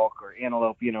reading elk or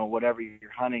antelope, whatever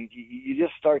you're hunting. You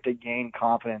just start to gain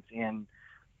confidence in,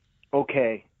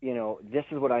 okay, this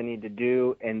is what I need to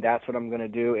do, and that's what I'm going to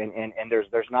do. And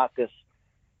there's not this,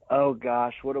 oh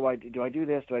gosh, what do I do? Do I do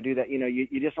this? Do I do that?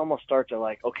 You just almost start to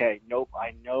like, okay, nope,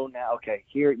 I know now. Okay,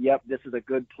 here, yep, this is a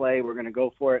good play. We're going to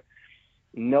go for it.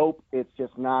 Nope, it's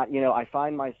just not. I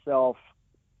find myself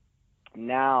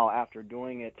now after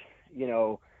doing it,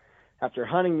 after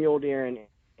hunting mule deer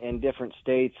in different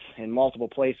states, in multiple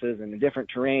places, and in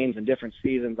different terrains and different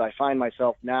seasons, I find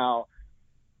myself now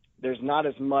there's not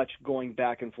as much going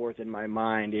back and forth in my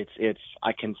mind. It's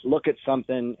I can look at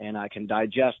something and I can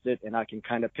digest it and I can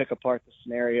kind of pick apart the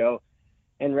scenario,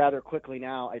 and rather quickly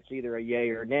now it's either a yay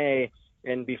or nay.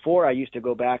 And before I used to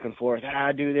go back and forth,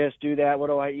 do this, do that, what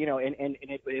do I, and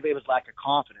it was lack of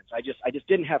confidence. I just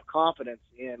didn't have confidence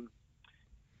in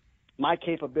my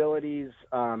capabilities,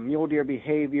 mule deer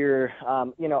behavior.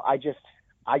 I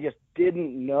just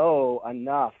didn't know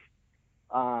enough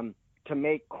to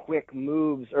make quick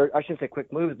moves, or I shouldn't say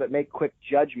quick moves, but make quick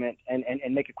judgment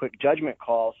and make a quick judgment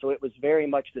call. So it was very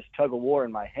much this tug of war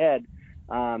in my head.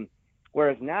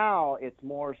 Whereas now it's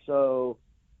more so,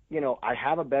 I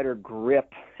have a better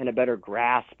grip and a better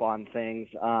grasp on things,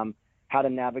 how to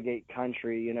navigate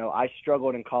country. I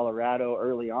struggled in Colorado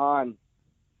early on,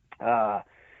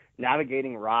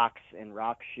 navigating rocks and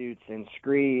rock chutes and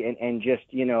scree and just,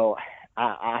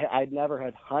 I'd never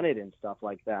had hunted and stuff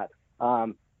like that.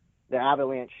 The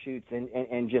avalanche chutes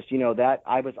and just, that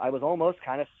I was almost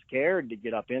kind of scared to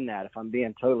get up in that, if I'm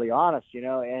being totally honest,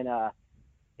 and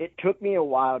it took me a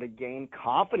while to gain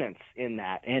confidence in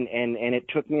that. And it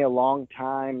took me a long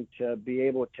time to be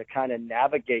able to kind of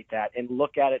navigate that and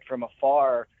look at it from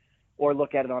afar or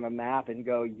look at it on a map and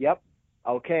go, yep,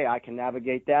 okay, I can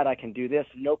navigate that. I can do this.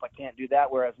 Nope, I can't do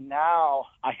that. Whereas now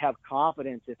I have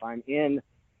confidence if I'm in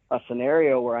a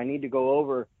scenario where I need to go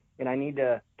over and I need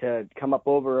to come up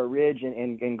over a ridge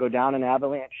and go down an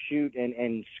avalanche chute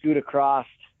and scoot across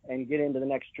and get into the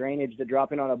next drainage to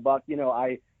drop in on a buck.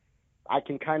 I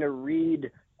can kind of read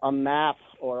a map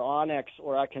or onX,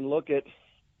 or I can look at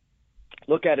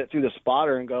it through the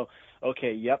spotter and go,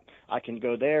 okay, yep, I can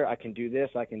go there. I can do this.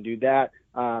 I can do that.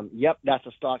 Yep, that's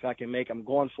a stock I can make. I'm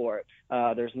going for it.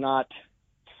 There's not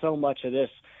so much of this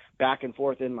back and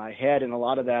forth in my head. And a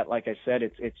lot of that, like I said,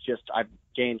 it's just I've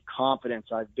gained confidence.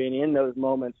 I've been in those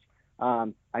moments.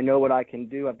 I know what I can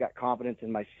do. I've got confidence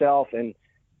in myself. And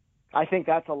I think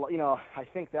that's I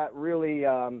think that really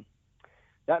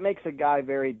that makes a guy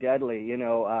very deadly.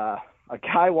 A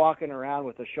guy walking around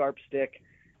with a sharp stick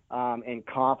and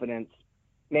confidence,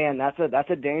 man, that's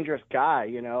a dangerous guy,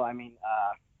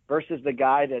 versus the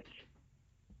guy that's,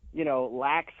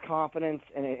 lacks confidence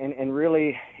and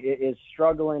really is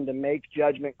struggling to make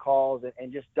judgment calls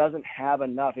and just doesn't have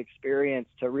enough experience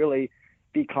to really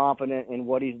be confident in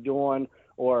what he's doing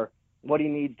or what he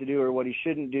needs to do or what he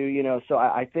shouldn't do, So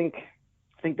I think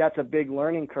that's a big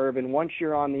learning curve. And once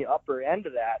you're on the upper end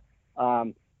of that,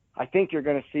 I think you're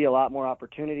going to see a lot more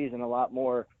opportunities and a lot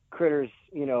more critters,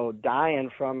 dying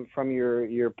from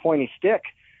your pointy stick.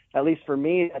 At least for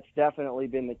me, that's definitely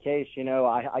been the case.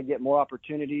 I get more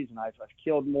opportunities and I've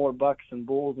killed more bucks and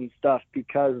bulls and stuff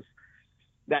because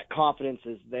that confidence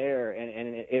is there.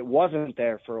 And it wasn't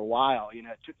there for a while. It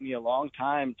took me a long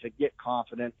time to get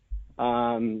confident.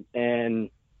 And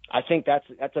I think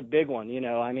that's a big one.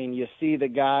 You see the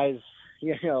guys,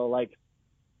 like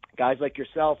guys like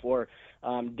yourself or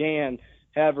Dan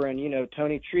Heverin,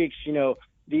 Tony Treeks,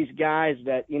 these guys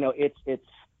that,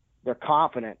 they're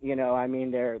confident,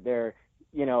 they're,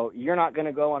 you're not going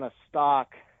to go on a stock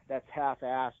that's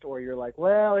half-assed or you're like,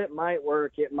 well, it might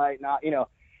work, it might not,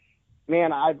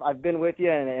 man, I've been with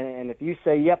you. And if you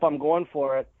say, yep, I'm going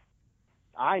for it,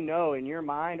 I know in your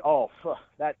mind,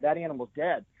 that animal's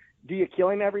dead. Do you kill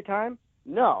him every time?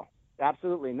 No,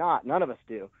 absolutely not. None of us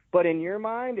do. But in your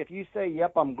mind, if you say,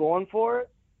 yep, I'm going for it,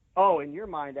 in your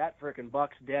mind, that frickin'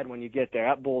 buck's dead when you get there.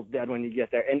 That bull's dead when you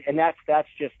get there. And that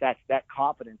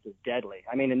confidence is deadly.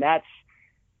 And that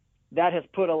has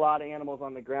put a lot of animals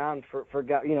on the ground for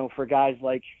guys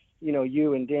like,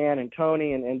 you and Dan and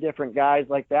Tony and different guys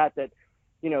like that,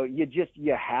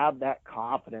 you have that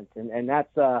confidence. And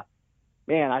that's,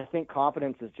 man, I think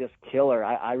confidence is just killer.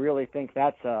 I really think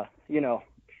that's,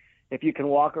 if you can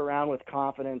walk around with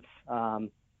confidence,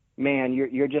 man,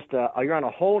 you're on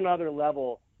a whole nother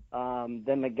level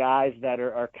than the guys that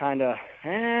are kind of,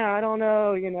 I don't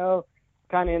know,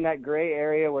 kind of in that gray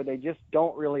area where they just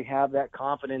don't really have that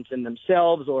confidence in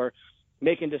themselves or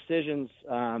making decisions,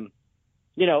 and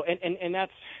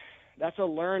that's a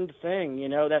learned thing,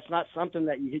 that's not something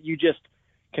that you just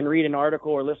can read an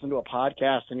article or listen to a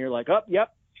podcast and you're like, oh,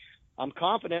 yep, I'm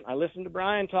confident. I listened to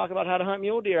Brian talk about how to hunt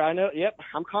mule deer. I know, yep,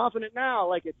 I'm confident now.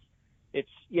 Like it's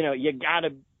you got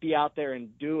to be out there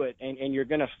and do it, and you're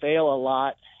going to fail a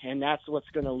lot, and that's what's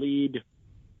going to lead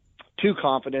to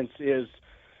confidence is,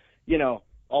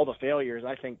 all the failures.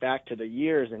 I think back to the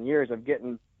years and years of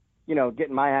getting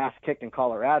my ass kicked in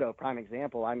Colorado, prime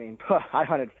example. I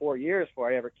hunted 4 years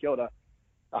before I ever killed a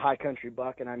high country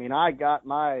buck, and I got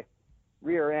my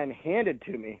rear end handed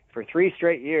to me for 3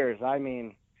 straight years.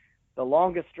 The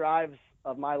longest drives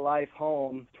of my life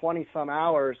home, 20 some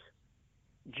hours,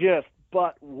 just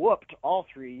butt whooped all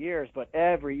 3 years, but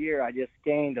every year I just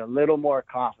gained a little more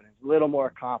confidence.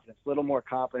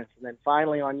 And then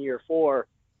finally on year 4,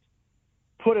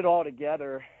 put it all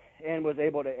together and was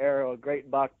able to arrow a great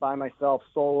buck by myself,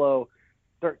 solo,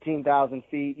 13,000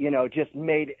 feet, just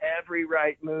made every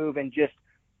right move. And just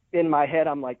in my head,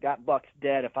 I'm like, that buck's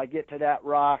dead. If I get to that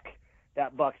rock,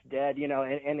 that buck's dead,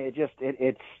 and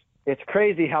it's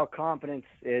crazy how confidence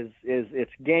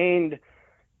it's gained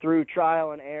through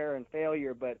trial and error and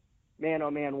failure. But man,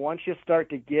 oh man, once you start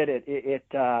to get it,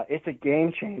 it's a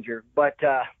game changer. But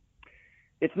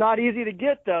it's not easy to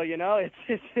get though, it's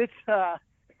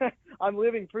I'm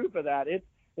living proof of that.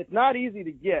 It's not easy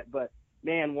to get, but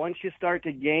man, once you start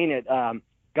to gain it,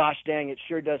 gosh dang, it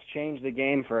sure does change the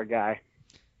game for a guy.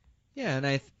 Yeah, and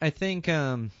I think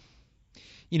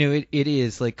it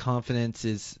is like confidence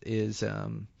is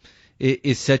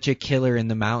such a killer in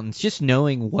the mountains. Just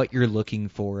knowing what you're looking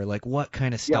for, like what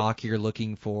kind of stock you're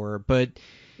looking for, but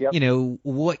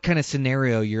what kind of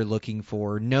scenario you're looking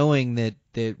for, knowing that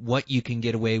what you can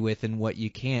get away with and what you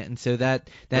can't. And so that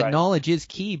Right. knowledge is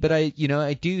key. But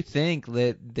I do think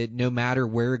that no matter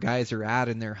where guys are at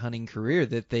in their hunting career,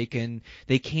 that they can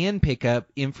pick up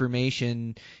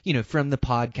information, from the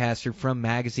podcast or from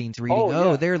magazines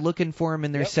reading, they're looking for them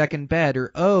in their second bed,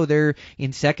 or, they're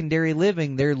in secondary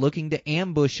living, they're looking to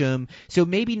ambush them. So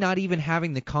maybe not even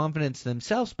having the confidence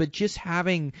themselves, but just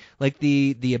having like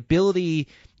the ability,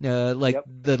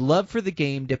 the love for the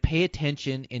game to pay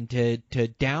attention and to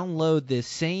download the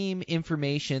same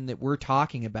information that we're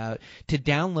talking about, to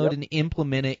download and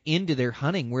implement it into their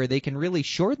hunting, where they can really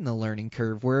shorten the learning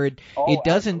curve, where it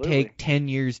doesn't take 10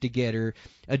 years to get or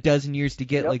a dozen years to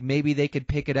get. Like maybe they could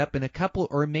pick it up in a couple,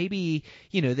 or maybe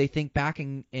they think back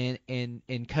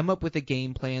and come up with a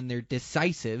game plan. They're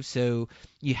decisive, so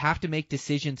you have to make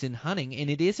decisions in hunting, and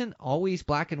it isn't always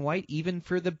black and white, even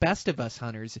for the best of us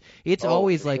hunters. It's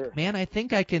always like, sure. Man, I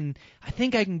think I can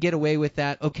get away with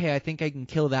that. Okay, I think I can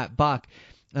kill that buck.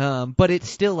 But it's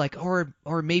still like,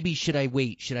 or maybe should I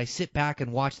wait? Should I sit back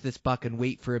and watch this buck and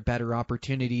wait for a better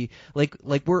opportunity? Like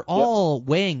we're all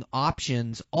weighing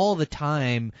options all the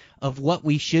time of what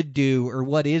we should do or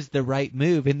what is the right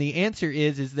move. And the answer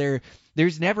is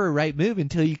there's never a right move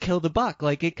until you kill the buck.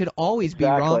 Like it could always be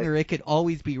wrong, or it could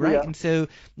always be right. Yeah. And so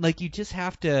like you just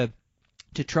have to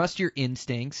trust your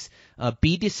instincts,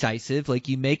 be decisive. Like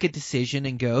you make a decision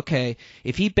and go, okay,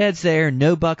 if he beds there,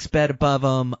 no bucks bed above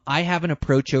him, I have an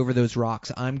approach over those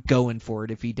rocks. I'm going for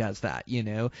it if he does that,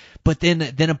 But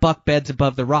then a buck beds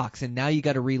above the rocks, and now you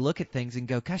got to relook at things and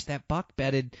go, gosh, that buck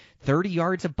bedded 30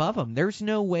 yards above him. There's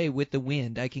no way with the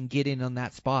wind I can get in on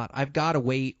that spot. I've got to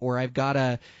wait, or I've got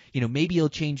to, maybe he'll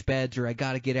change beds, or I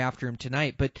got to get after him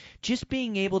tonight. But just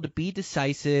being able to be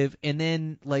decisive, and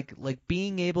then like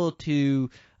being able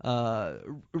to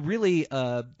really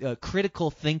critical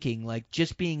thinking, like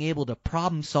just being able to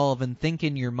problem solve and think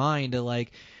in your mind,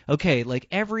 like, okay, like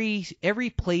every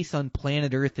place on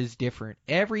planet Earth is different.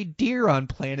 Every deer on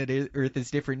planet Earth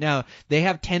is different. Now, they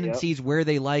have tendencies where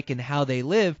they like and how they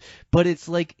live, but it's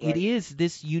like it is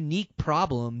this unique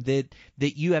problem that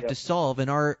you have to solve.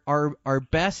 And our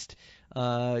best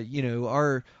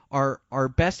our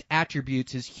best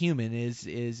attributes as human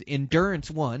is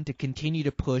endurance, one, to continue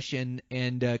to push and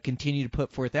continue to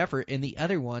put forth effort, and the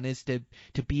other one is to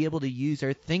be able to use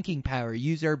our thinking power,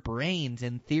 use our brains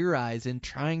and theorize and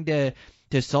trying to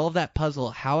solve that puzzle,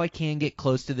 how I can get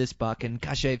close to this buck. And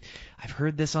gosh, I've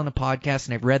heard this on a podcast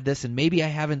and I've read this, and maybe I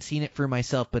haven't seen it for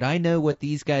myself, but I know what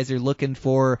these guys are looking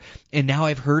for, and now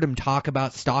I've heard them talk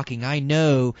about stalking. I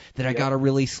know that I got to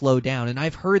really slow down, and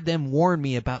I've heard them warn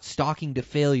me about stalking to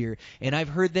failure, and I've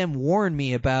heard them warn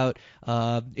me about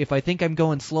if I think I'm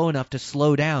going slow enough to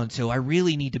slow down, so I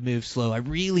really need to move slow. I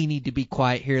really need to be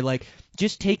quiet here. Like,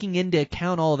 just taking into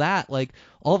account all that, like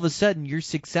all of a sudden you're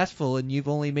successful and you've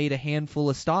only made a handful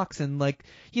of stalks, and like,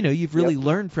 you've really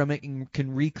learned from it and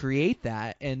can recreate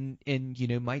that, and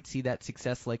might see that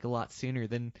success like a lot sooner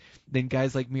than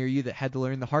guys like me or you that had to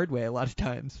learn the hard way a lot of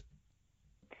times.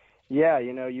 Yeah,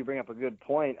 you bring up a good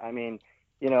point. I mean,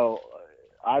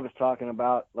 I was talking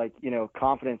about like,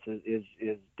 confidence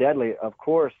is deadly, of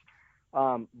course.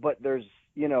 But there's,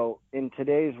 in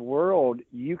today's world,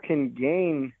 you can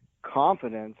gain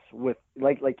confidence with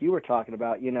like you were talking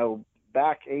about,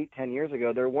 back 8-10 years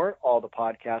ago, there weren't all the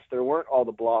podcasts, there weren't all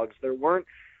the blogs, there weren't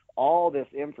all this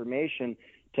information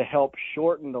to help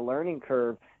shorten the learning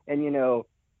curve. And,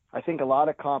 I think a lot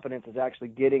of confidence is actually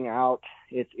getting out.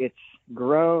 It's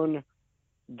grown,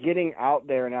 getting out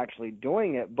there and actually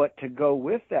doing it. But to go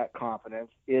with that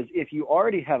confidence is if you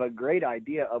already have a great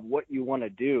idea of what you want to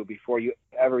do before you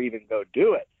ever even go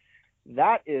do it,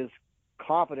 that is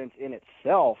confidence in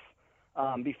itself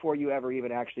before you ever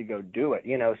even actually go do it.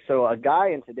 So a guy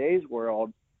in today's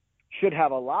world should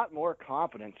have a lot more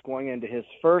confidence going into his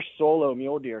first solo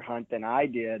mule deer hunt than I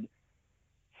did,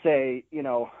 say,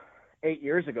 8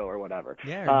 years ago or whatever.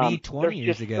 Yeah, or me 20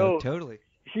 years ago, totally.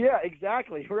 Yeah,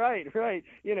 exactly. Right.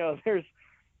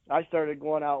 I started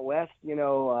going out west,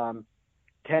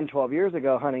 10, 12 years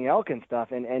ago hunting elk and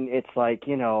stuff. And it's like,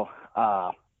 there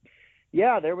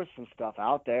was some stuff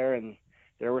out there and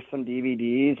there were some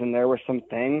DVDs and there were some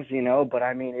things, but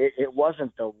I mean, it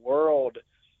wasn't the world,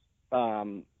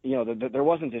 there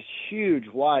wasn't this huge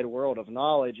wide world of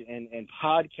knowledge and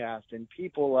podcasts and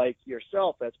people like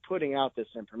yourself that's putting out this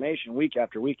information week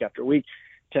after week after week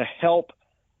to help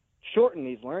shorten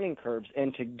these learning curves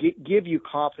and to give you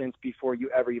confidence before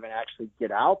you ever even actually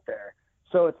get out there.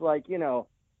 So it's like,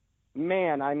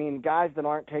 man, I mean, guys that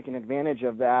aren't taking advantage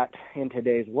of that in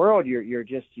today's world, you're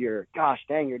just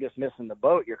missing the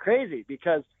boat. You're crazy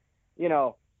because,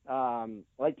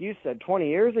 like you said, 20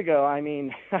 years ago, I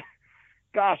mean,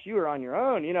 gosh, you were on your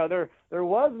own. There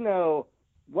was no,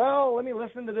 well, let me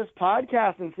listen to this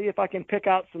podcast and see if I can pick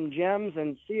out some gems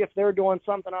and see if they're doing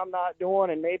something I'm not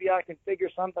doing and maybe I can figure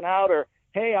something out. Or,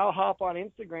 hey, I'll hop on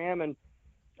Instagram and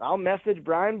I'll message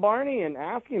Brian Barney and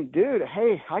ask him, dude,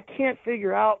 hey, I can't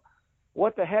figure out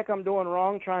what the heck I'm doing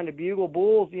wrong trying to bugle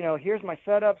bulls. Here's my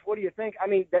setups. What do you think? I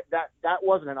mean, that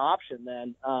wasn't an option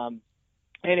then. And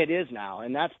it is now.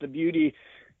 And that's the beauty,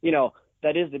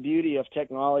 that is the beauty of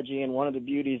technology and one of the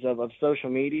beauties of social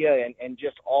media and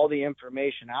just all the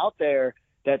information out there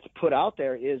that's put out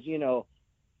there is,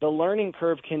 the learning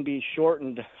curve can be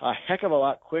shortened a heck of a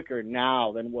lot quicker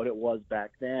now than what it was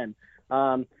back then.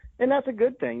 And that's a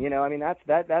good thing. I mean,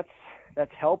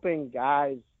 that's helping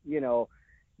guys,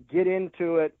 get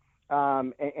into it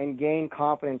and gain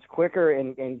confidence quicker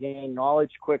and gain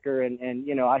knowledge quicker. And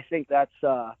I think that's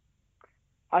a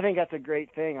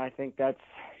great thing. I think that's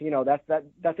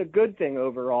a good thing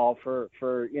overall for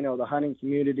the hunting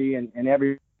community and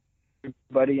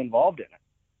everybody involved in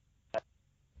it.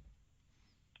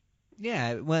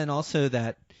 Yeah, well, and also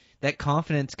that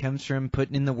confidence comes from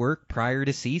putting in the work prior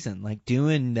to season, like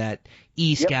doing that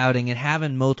e-scouting and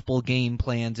having multiple game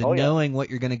plans and knowing what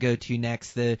you're going to go to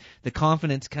next. The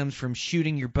confidence comes from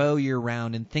shooting your bow year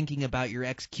round and thinking about your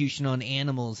execution on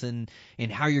animals and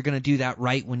how you're going to do that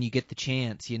right when you get the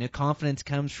chance. Confidence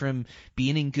comes from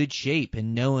being in good shape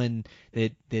and knowing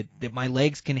that my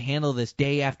legs can handle this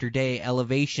day after day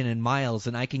elevation and miles,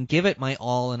 and I can give it my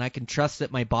all, and I can trust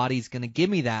that my body's going to give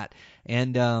me that.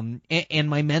 And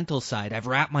my mental side, I've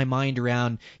wrapped my mind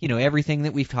around, everything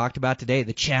that we've talked about today,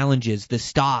 the challenges, the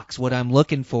stocks, what I'm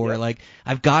looking for. Yep. Like,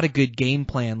 I've got a good game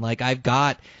plan. Like, I've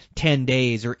got 10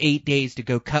 days or 8 days to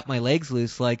go cut my legs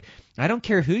loose. Like, I don't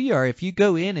care who you are. If you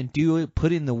go in and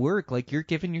put in the work, like, you're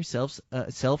giving yourself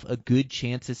a good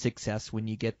chance of success when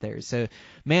you get there. So,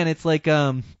 man, it's like,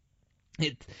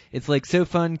 it's like so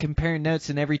fun comparing notes,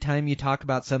 and every time you talk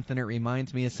about something, it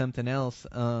reminds me of something else.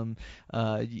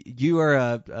 You are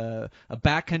a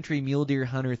backcountry mule deer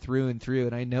hunter through and through,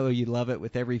 and I know you love it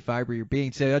with every fiber of your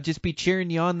being. So I'll just be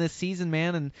cheering you on this season,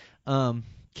 man, and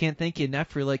can't thank you enough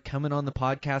for coming on the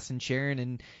podcast and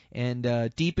sharing.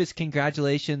 And deepest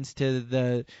congratulations to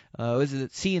the was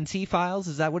it CNC Files?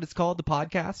 Is that what it's called? The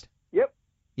podcast?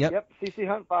 Yep, CC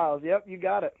Hunt Files. Yep, you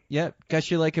got it. Yep,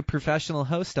 guess you're like a professional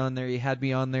host on there. You had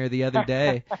me on there the other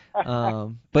day.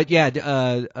 But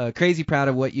yeah, crazy proud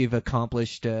of what you've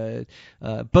accomplished,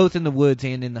 both in the woods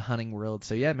and in the hunting world.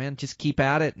 So yeah, man, just keep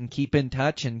at it and keep in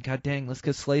touch. And god dang, let's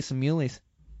go slay some muleys.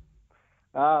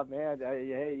 Man,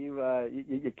 hey,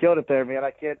 you killed it there, man.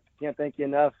 I can't thank you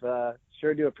enough.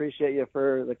 Sure do appreciate you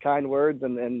for the kind words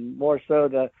and more so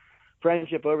the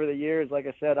friendship over the years. Like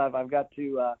I said, I've got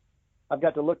to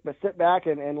sit back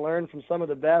and learn from some of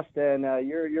the best, and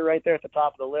you're right there at the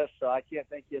top of the list. So I can't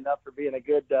thank you enough for being a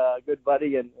good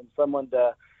buddy and someone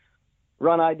to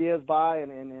run ideas by,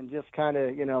 and just kind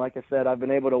of, like I said, I've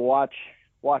been able to watch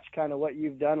kind of what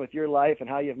you've done with your life and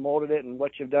how you've molded it and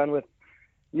what you've done with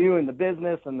you and the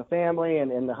business and the family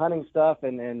and the hunting stuff.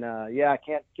 And I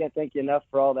can't thank you enough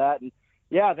for all that. And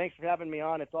yeah, thanks for having me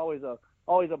on. It's always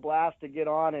a blast to get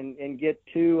on and get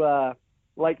two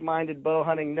like-minded bow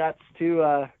hunting nuts,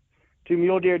 two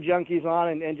mule deer junkies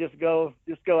on and just go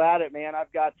at it, man.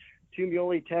 I've got 2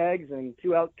 muley tags and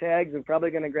 2 elk tags and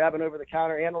probably going to grab an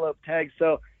over-the-counter antelope tag.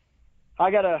 So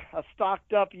I got a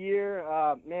stocked up year.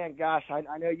 Man, gosh,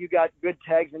 I know you got good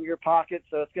tags in your pocket,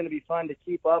 so it's going to be fun to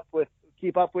keep up with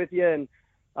you. And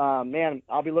man,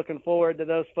 I'll be looking forward to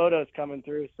those photos coming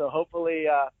through. So hopefully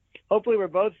we're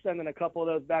both sending a couple of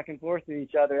those back and forth to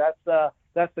each other.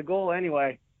 That's the goal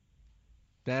anyway.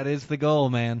 That is the goal,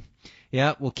 man.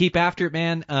 Yeah, we'll keep after it,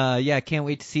 man. Yeah, can't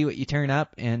wait to see what you turn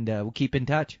up, and we'll keep in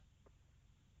touch.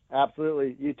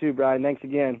 Absolutely. You too, Brian. Thanks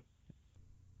again.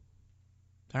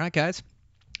 All right, guys.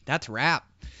 That's a wrap.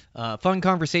 Fun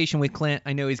conversation with Clint.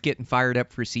 I know he's getting fired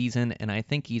up for season, and I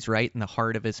think he's right in the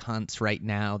heart of his hunts right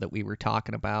now that we were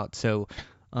talking about. So,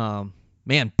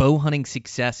 man, bow hunting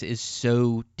success is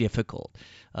so difficult.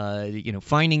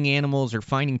 Finding animals or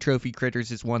finding trophy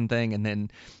critters is one thing, and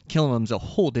then killing them is a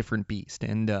whole different beast.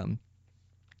 And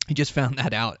I just found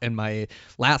that out in my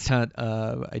last hunt.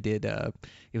 I did.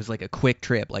 It was like a quick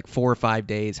trip, like 4 or 5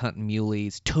 days hunting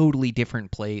muleys, totally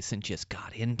different place, and just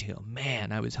got into them.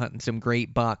 Man, I was hunting some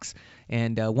great bucks,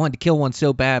 and wanted to kill one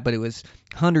so bad, but it was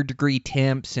 100-degree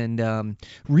temps and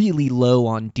really low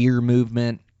on deer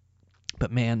movement.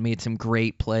 But man, made some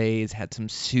great plays, had some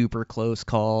super close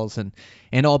calls, and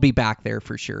I'll be back there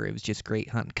for sure. It was just great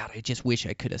hunting. God, I just wish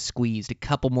I could have squeezed a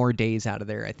couple more days out of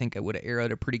there. I think I would have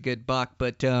arrowed a pretty good buck,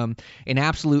 but an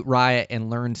absolute riot,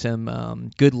 and learned some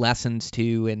good lessons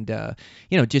too, and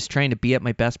just trying to be at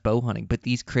my best bow hunting. But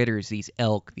these critters, these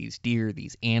elk, these deer,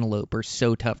 these antelope are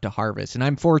so tough to harvest, and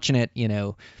I'm fortunate,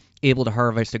 able to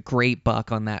harvest a great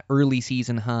buck on that early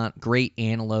season hunt, great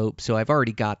antelope. So I've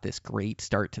already got this great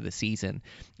start to the season,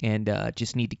 and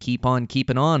just need to keep on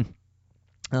keeping on.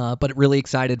 But really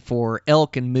excited for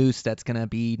elk and moose. That's going to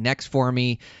be next for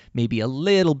me. Maybe a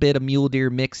little bit of mule deer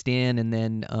mixed in, and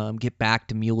then get back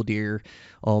to mule deer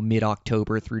all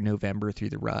mid-October through November through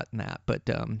the rut and that. But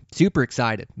super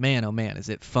excited. Man, oh man, is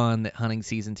it fun that hunting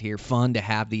season's here. Fun to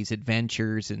have these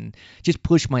adventures and just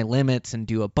push my limits and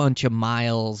do a bunch of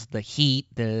miles, the heat,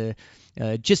 the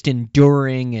just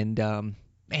enduring, and man,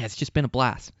 it's just been a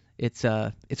blast. It's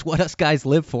what us guys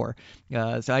live for.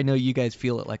 So I know you guys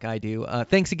feel it like I do.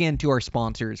 Thanks again to our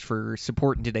sponsors for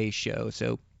supporting today's show.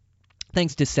 So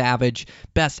thanks to Savage,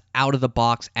 best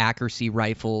out-of-the-box accuracy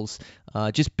rifles.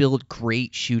 Just build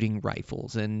great shooting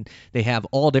rifles. And they have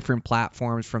all different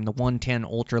platforms from the 110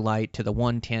 Ultralight to the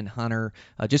 110 Hunter.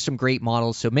 Just some great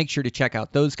models. So make sure to check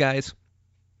out those guys.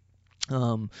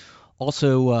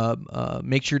 Also,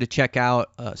 make sure to check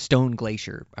out Stone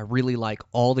Glacier. I really like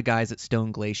all the guys at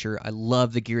Stone Glacier. I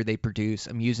love the gear they produce.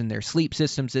 I'm using their sleep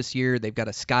systems this year. They've got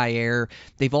a Sky Air.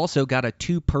 They've also got a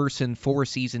 2-person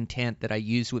 4-season tent that I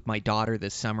used with my daughter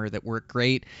this summer that worked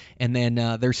great. And then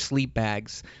their sleep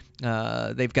bags.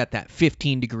 They've got that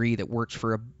 15-degree that works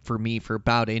for me for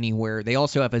about anywhere. They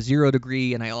also have a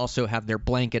 0-degree, and I also have their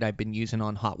blanket I've been using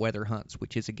on hot weather hunts,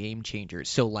 which is a game changer. It's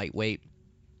so lightweight.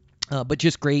 But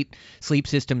just great sleep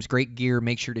systems, great gear.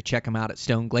 Make sure to check them out at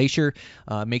Stone Glacier.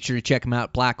 Make sure to check them out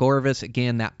at Black Orvis.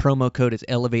 Again, that promo code is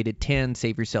Elevated10.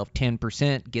 Save yourself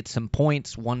 10%. Get some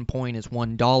points. 1 point is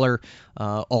 $1.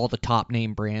 All the top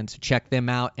name brands. Check them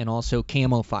out. And also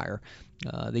Camo Fire.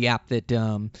 The app that,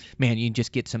 man, you can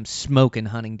just get some smoking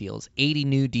hunting deals. 80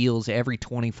 new deals every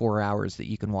 24 hours that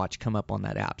you can watch come up on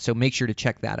that app. So make sure to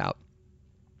check that out.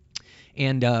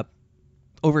 And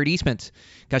over at Eastman's,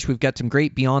 gosh, we've got some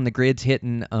great Beyond the Grids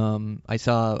hitting. I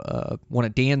saw one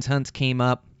of Dan's hunts came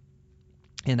up,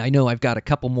 and I know I've got a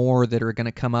couple more that are going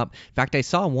to come up. In fact, I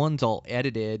saw one's all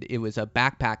edited. It was a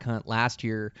backpack hunt last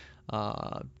year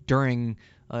during,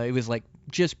 it was like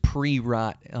just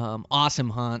pre-rut.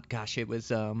 Awesome hunt. Gosh, it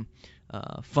was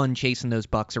fun chasing those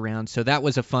bucks around. So that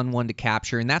was a fun one to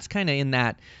capture, and that's kind of in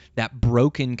that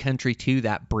broken country too,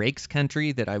 that breaks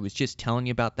country that I was just telling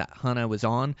you about, that hunt I was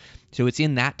on. So it's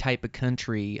in that type of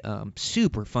country.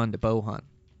 Super fun to bow hunt.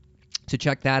 So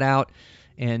check that out.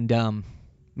 And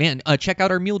man, check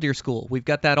out our mule deer school. We've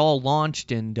got that all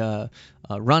launched and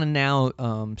running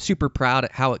now. Super proud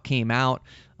at how it came out.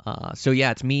 So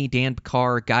yeah, it's me, Dan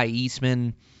Picard, Guy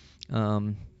Eastman.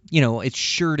 It's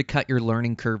sure to cut your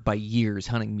learning curve by years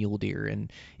hunting mule deer,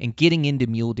 and getting into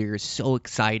mule deer is so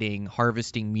exciting.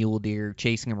 Harvesting mule deer,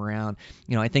 chasing them around.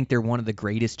 I think they're one of the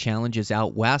greatest challenges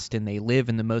out west, and they live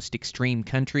in the most extreme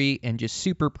country, and just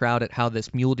super proud at how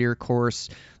this mule deer course,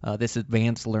 this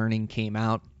advanced learning came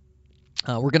out.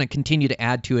 We're going to continue to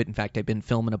add to it. In fact, I've been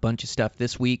filming a bunch of stuff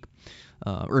this week,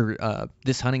 or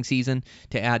this hunting season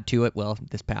to add to it. Well,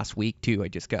 this past week too. I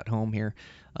just got home here.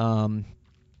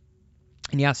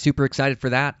 And yeah, super excited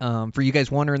for that. For you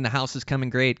guys wondering, the house is coming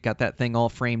great. Got that thing all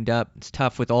framed up. It's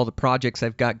tough with all the projects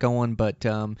I've got going, but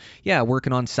yeah,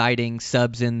 working on siding,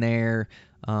 subs in there.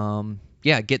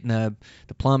 Yeah, getting the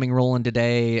plumbing rolling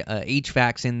today.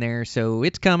 HVAC's in there, so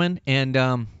it's coming. And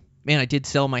man, I did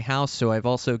sell my house, so I've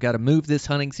also got to move this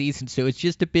hunting season. So it's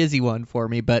just a busy one for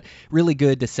me, but really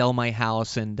good to sell my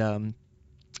house and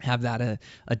have that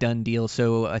a done deal.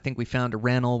 So I think we found a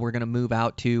rental we're going to move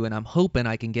out to, and I'm hoping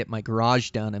I can get my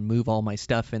garage done and move all my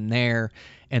stuff in there.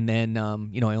 And then,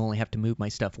 I only have to move my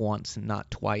stuff once and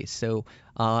not twice. So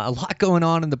a lot going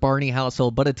on in the Barney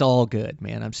household, but it's all good,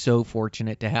 man. I'm so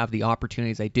fortunate to have the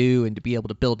opportunities I do and to be able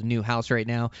to build a new house right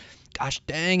now. Gosh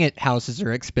dang it, houses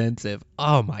are expensive.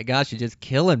 Oh my gosh, it's just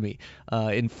killing me.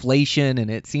 Inflation,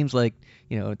 and it seems like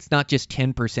it's not just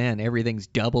 10%. Everything's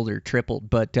doubled or tripled,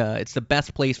 but it's the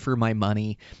best place for my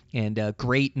money and a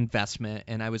great investment.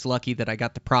 And I was lucky that I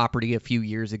got the property a few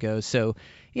years ago. So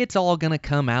it's all going to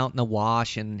come out in the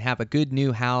wash and have a good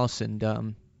new house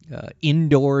and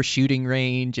indoor shooting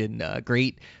range and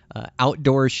great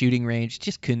outdoor shooting range.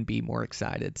 Just couldn't be more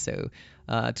excited. So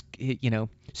it's,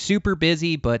 super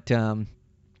busy, but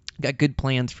got good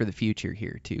plans for the future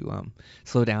here to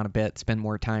slow down a bit, spend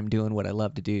more time doing what I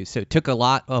love to do. So it took a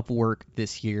lot of work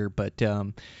this year, but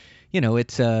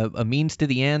it's a means to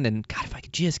the end. And God, if I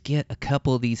could just get a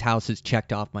couple of these houses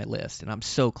checked off my list, and I'm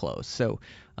so close. So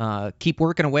keep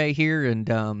working away here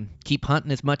and keep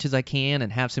hunting as much as I can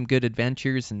and have some good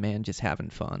adventures and, man, just having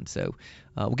fun. So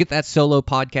we'll get that solo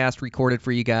podcast recorded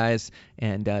for you guys,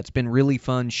 and it's been really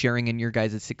fun sharing in your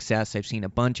guys' success. I've seen a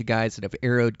bunch of guys that have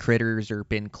arrowed critters or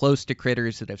been close to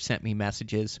critters that have sent me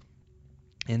messages.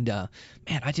 And,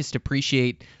 man, I just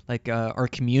appreciate, our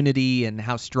community and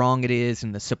how strong it is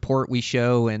and the support we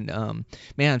show. And,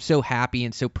 man, I'm so happy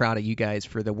and so proud of you guys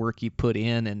for the work you put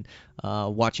in. And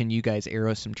watching you guys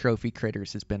arrow some trophy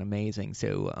critters has been amazing.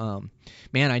 So,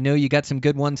 man, I know you got some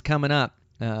good ones coming up.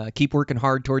 Keep working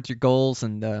hard towards your goals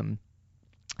and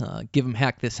give them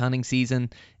heck this hunting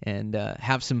season and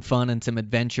have some fun and some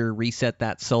adventure, reset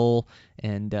that soul.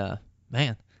 And,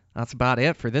 man, that's about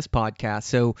it for this podcast.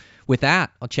 So with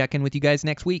that, I'll check in with you guys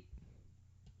next week.